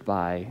encouraged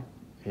by,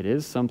 it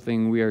is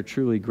something we are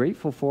truly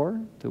grateful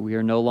for, that we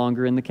are no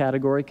longer in the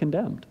category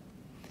condemned.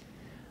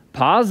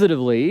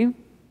 Positively,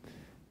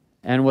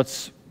 and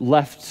what's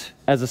left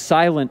as a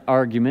silent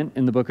argument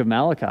in the book of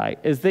Malachi,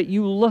 is that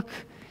you look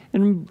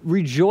and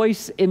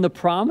rejoice in the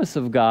promise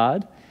of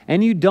God,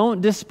 and you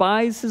don't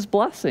despise his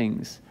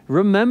blessings.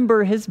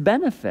 Remember his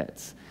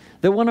benefits.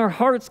 That when our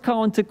hearts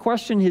call into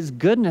question his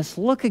goodness,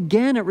 look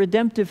again at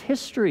redemptive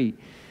history. You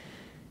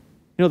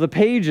know, the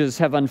pages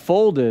have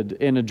unfolded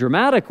in a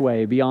dramatic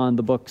way beyond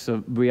the book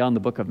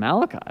of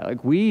Malachi.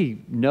 Like,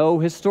 we know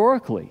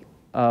historically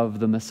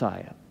of the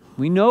Messiah.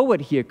 We know what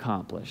he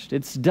accomplished.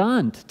 It's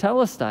done.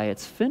 Tetelestai,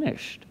 it's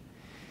finished.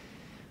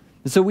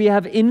 And so we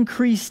have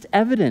increased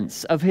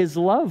evidence of his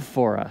love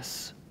for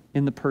us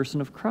in the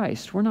person of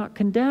Christ. We're not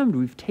condemned.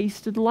 We've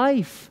tasted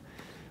life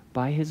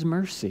by his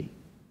mercy.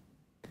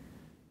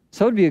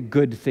 So it would be a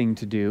good thing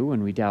to do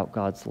when we doubt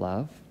God's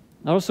love.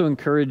 I also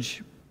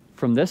encourage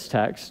from this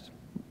text,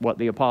 what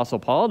the Apostle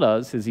Paul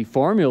does is he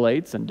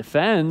formulates and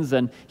defends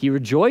and he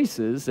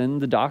rejoices in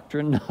the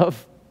doctrine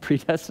of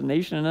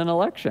predestination and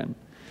election.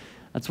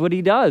 That's what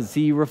he does.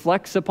 He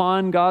reflects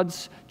upon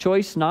God's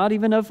choice, not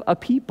even of a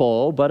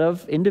people, but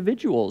of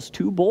individuals,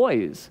 two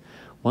boys,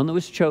 one that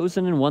was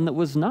chosen and one that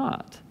was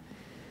not.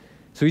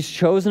 So he's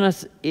chosen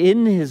us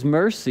in his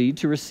mercy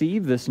to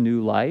receive this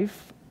new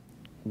life.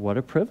 What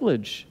a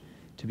privilege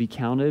to be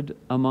counted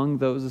among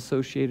those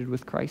associated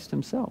with Christ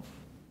himself.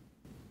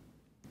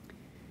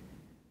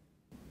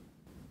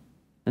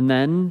 And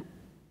then,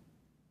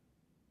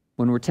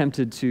 when we're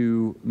tempted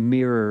to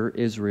mirror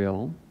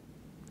Israel,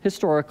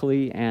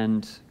 historically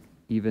and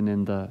even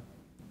in the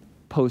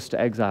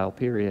post-exile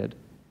period,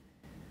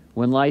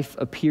 when life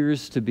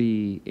appears to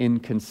be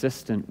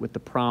inconsistent with the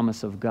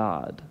promise of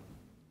God,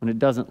 when it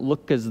doesn't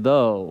look as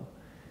though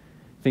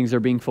things are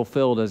being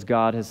fulfilled as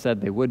God has said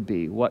they would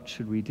be, what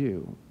should we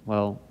do?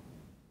 Well,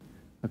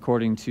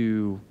 according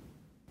to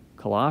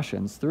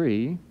Colossians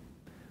 3,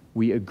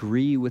 we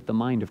agree with the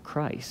mind of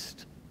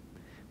Christ.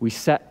 We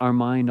set our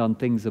mind on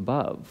things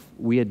above.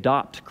 We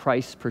adopt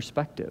Christ's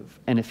perspective.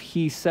 And if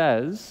he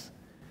says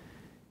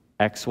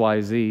X,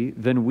 Y, Z,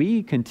 then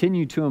we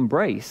continue to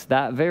embrace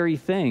that very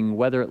thing,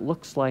 whether it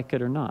looks like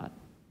it or not.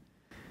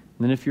 And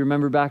then if you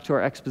remember back to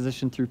our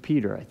exposition through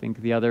Peter, I think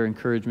the other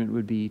encouragement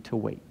would be to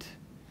wait.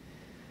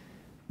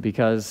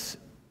 Because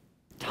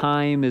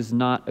time is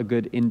not a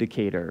good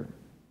indicator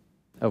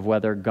of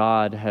whether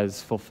God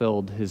has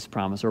fulfilled his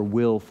promise or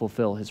will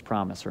fulfill his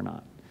promise or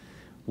not.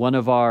 One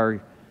of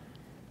our,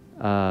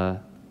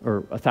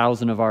 or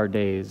 1,000 of our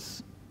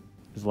days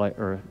is like,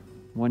 or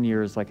 1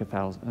 year is like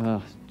 1,000.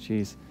 Oh,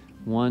 geez.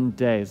 1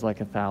 day is like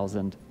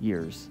 1,000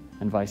 years,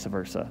 and vice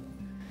versa.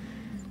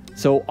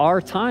 So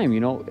our time, you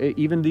know,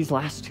 even these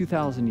last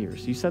 2,000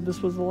 years, you said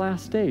this was the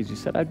last days. You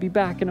said I'd be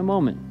back in a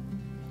moment.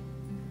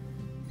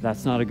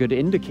 That's not a good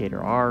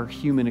indicator. Our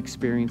human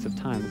experience of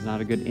time is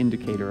not a good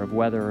indicator of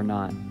whether or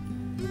not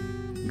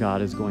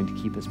God is going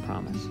to keep his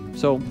promise.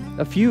 So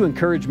a few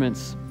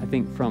encouragements, I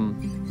think,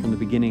 from the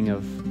beginning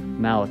of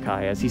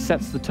Malachi. As he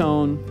sets the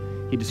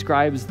tone, he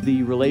describes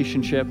the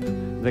relationship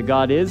that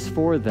God is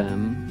for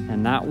them,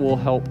 and that will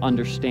help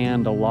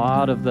understand a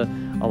lot of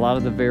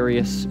the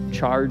various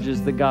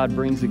charges that God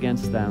brings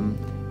against them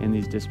in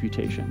these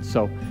disputations.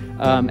 So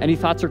any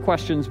thoughts or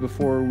questions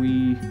before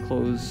we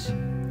close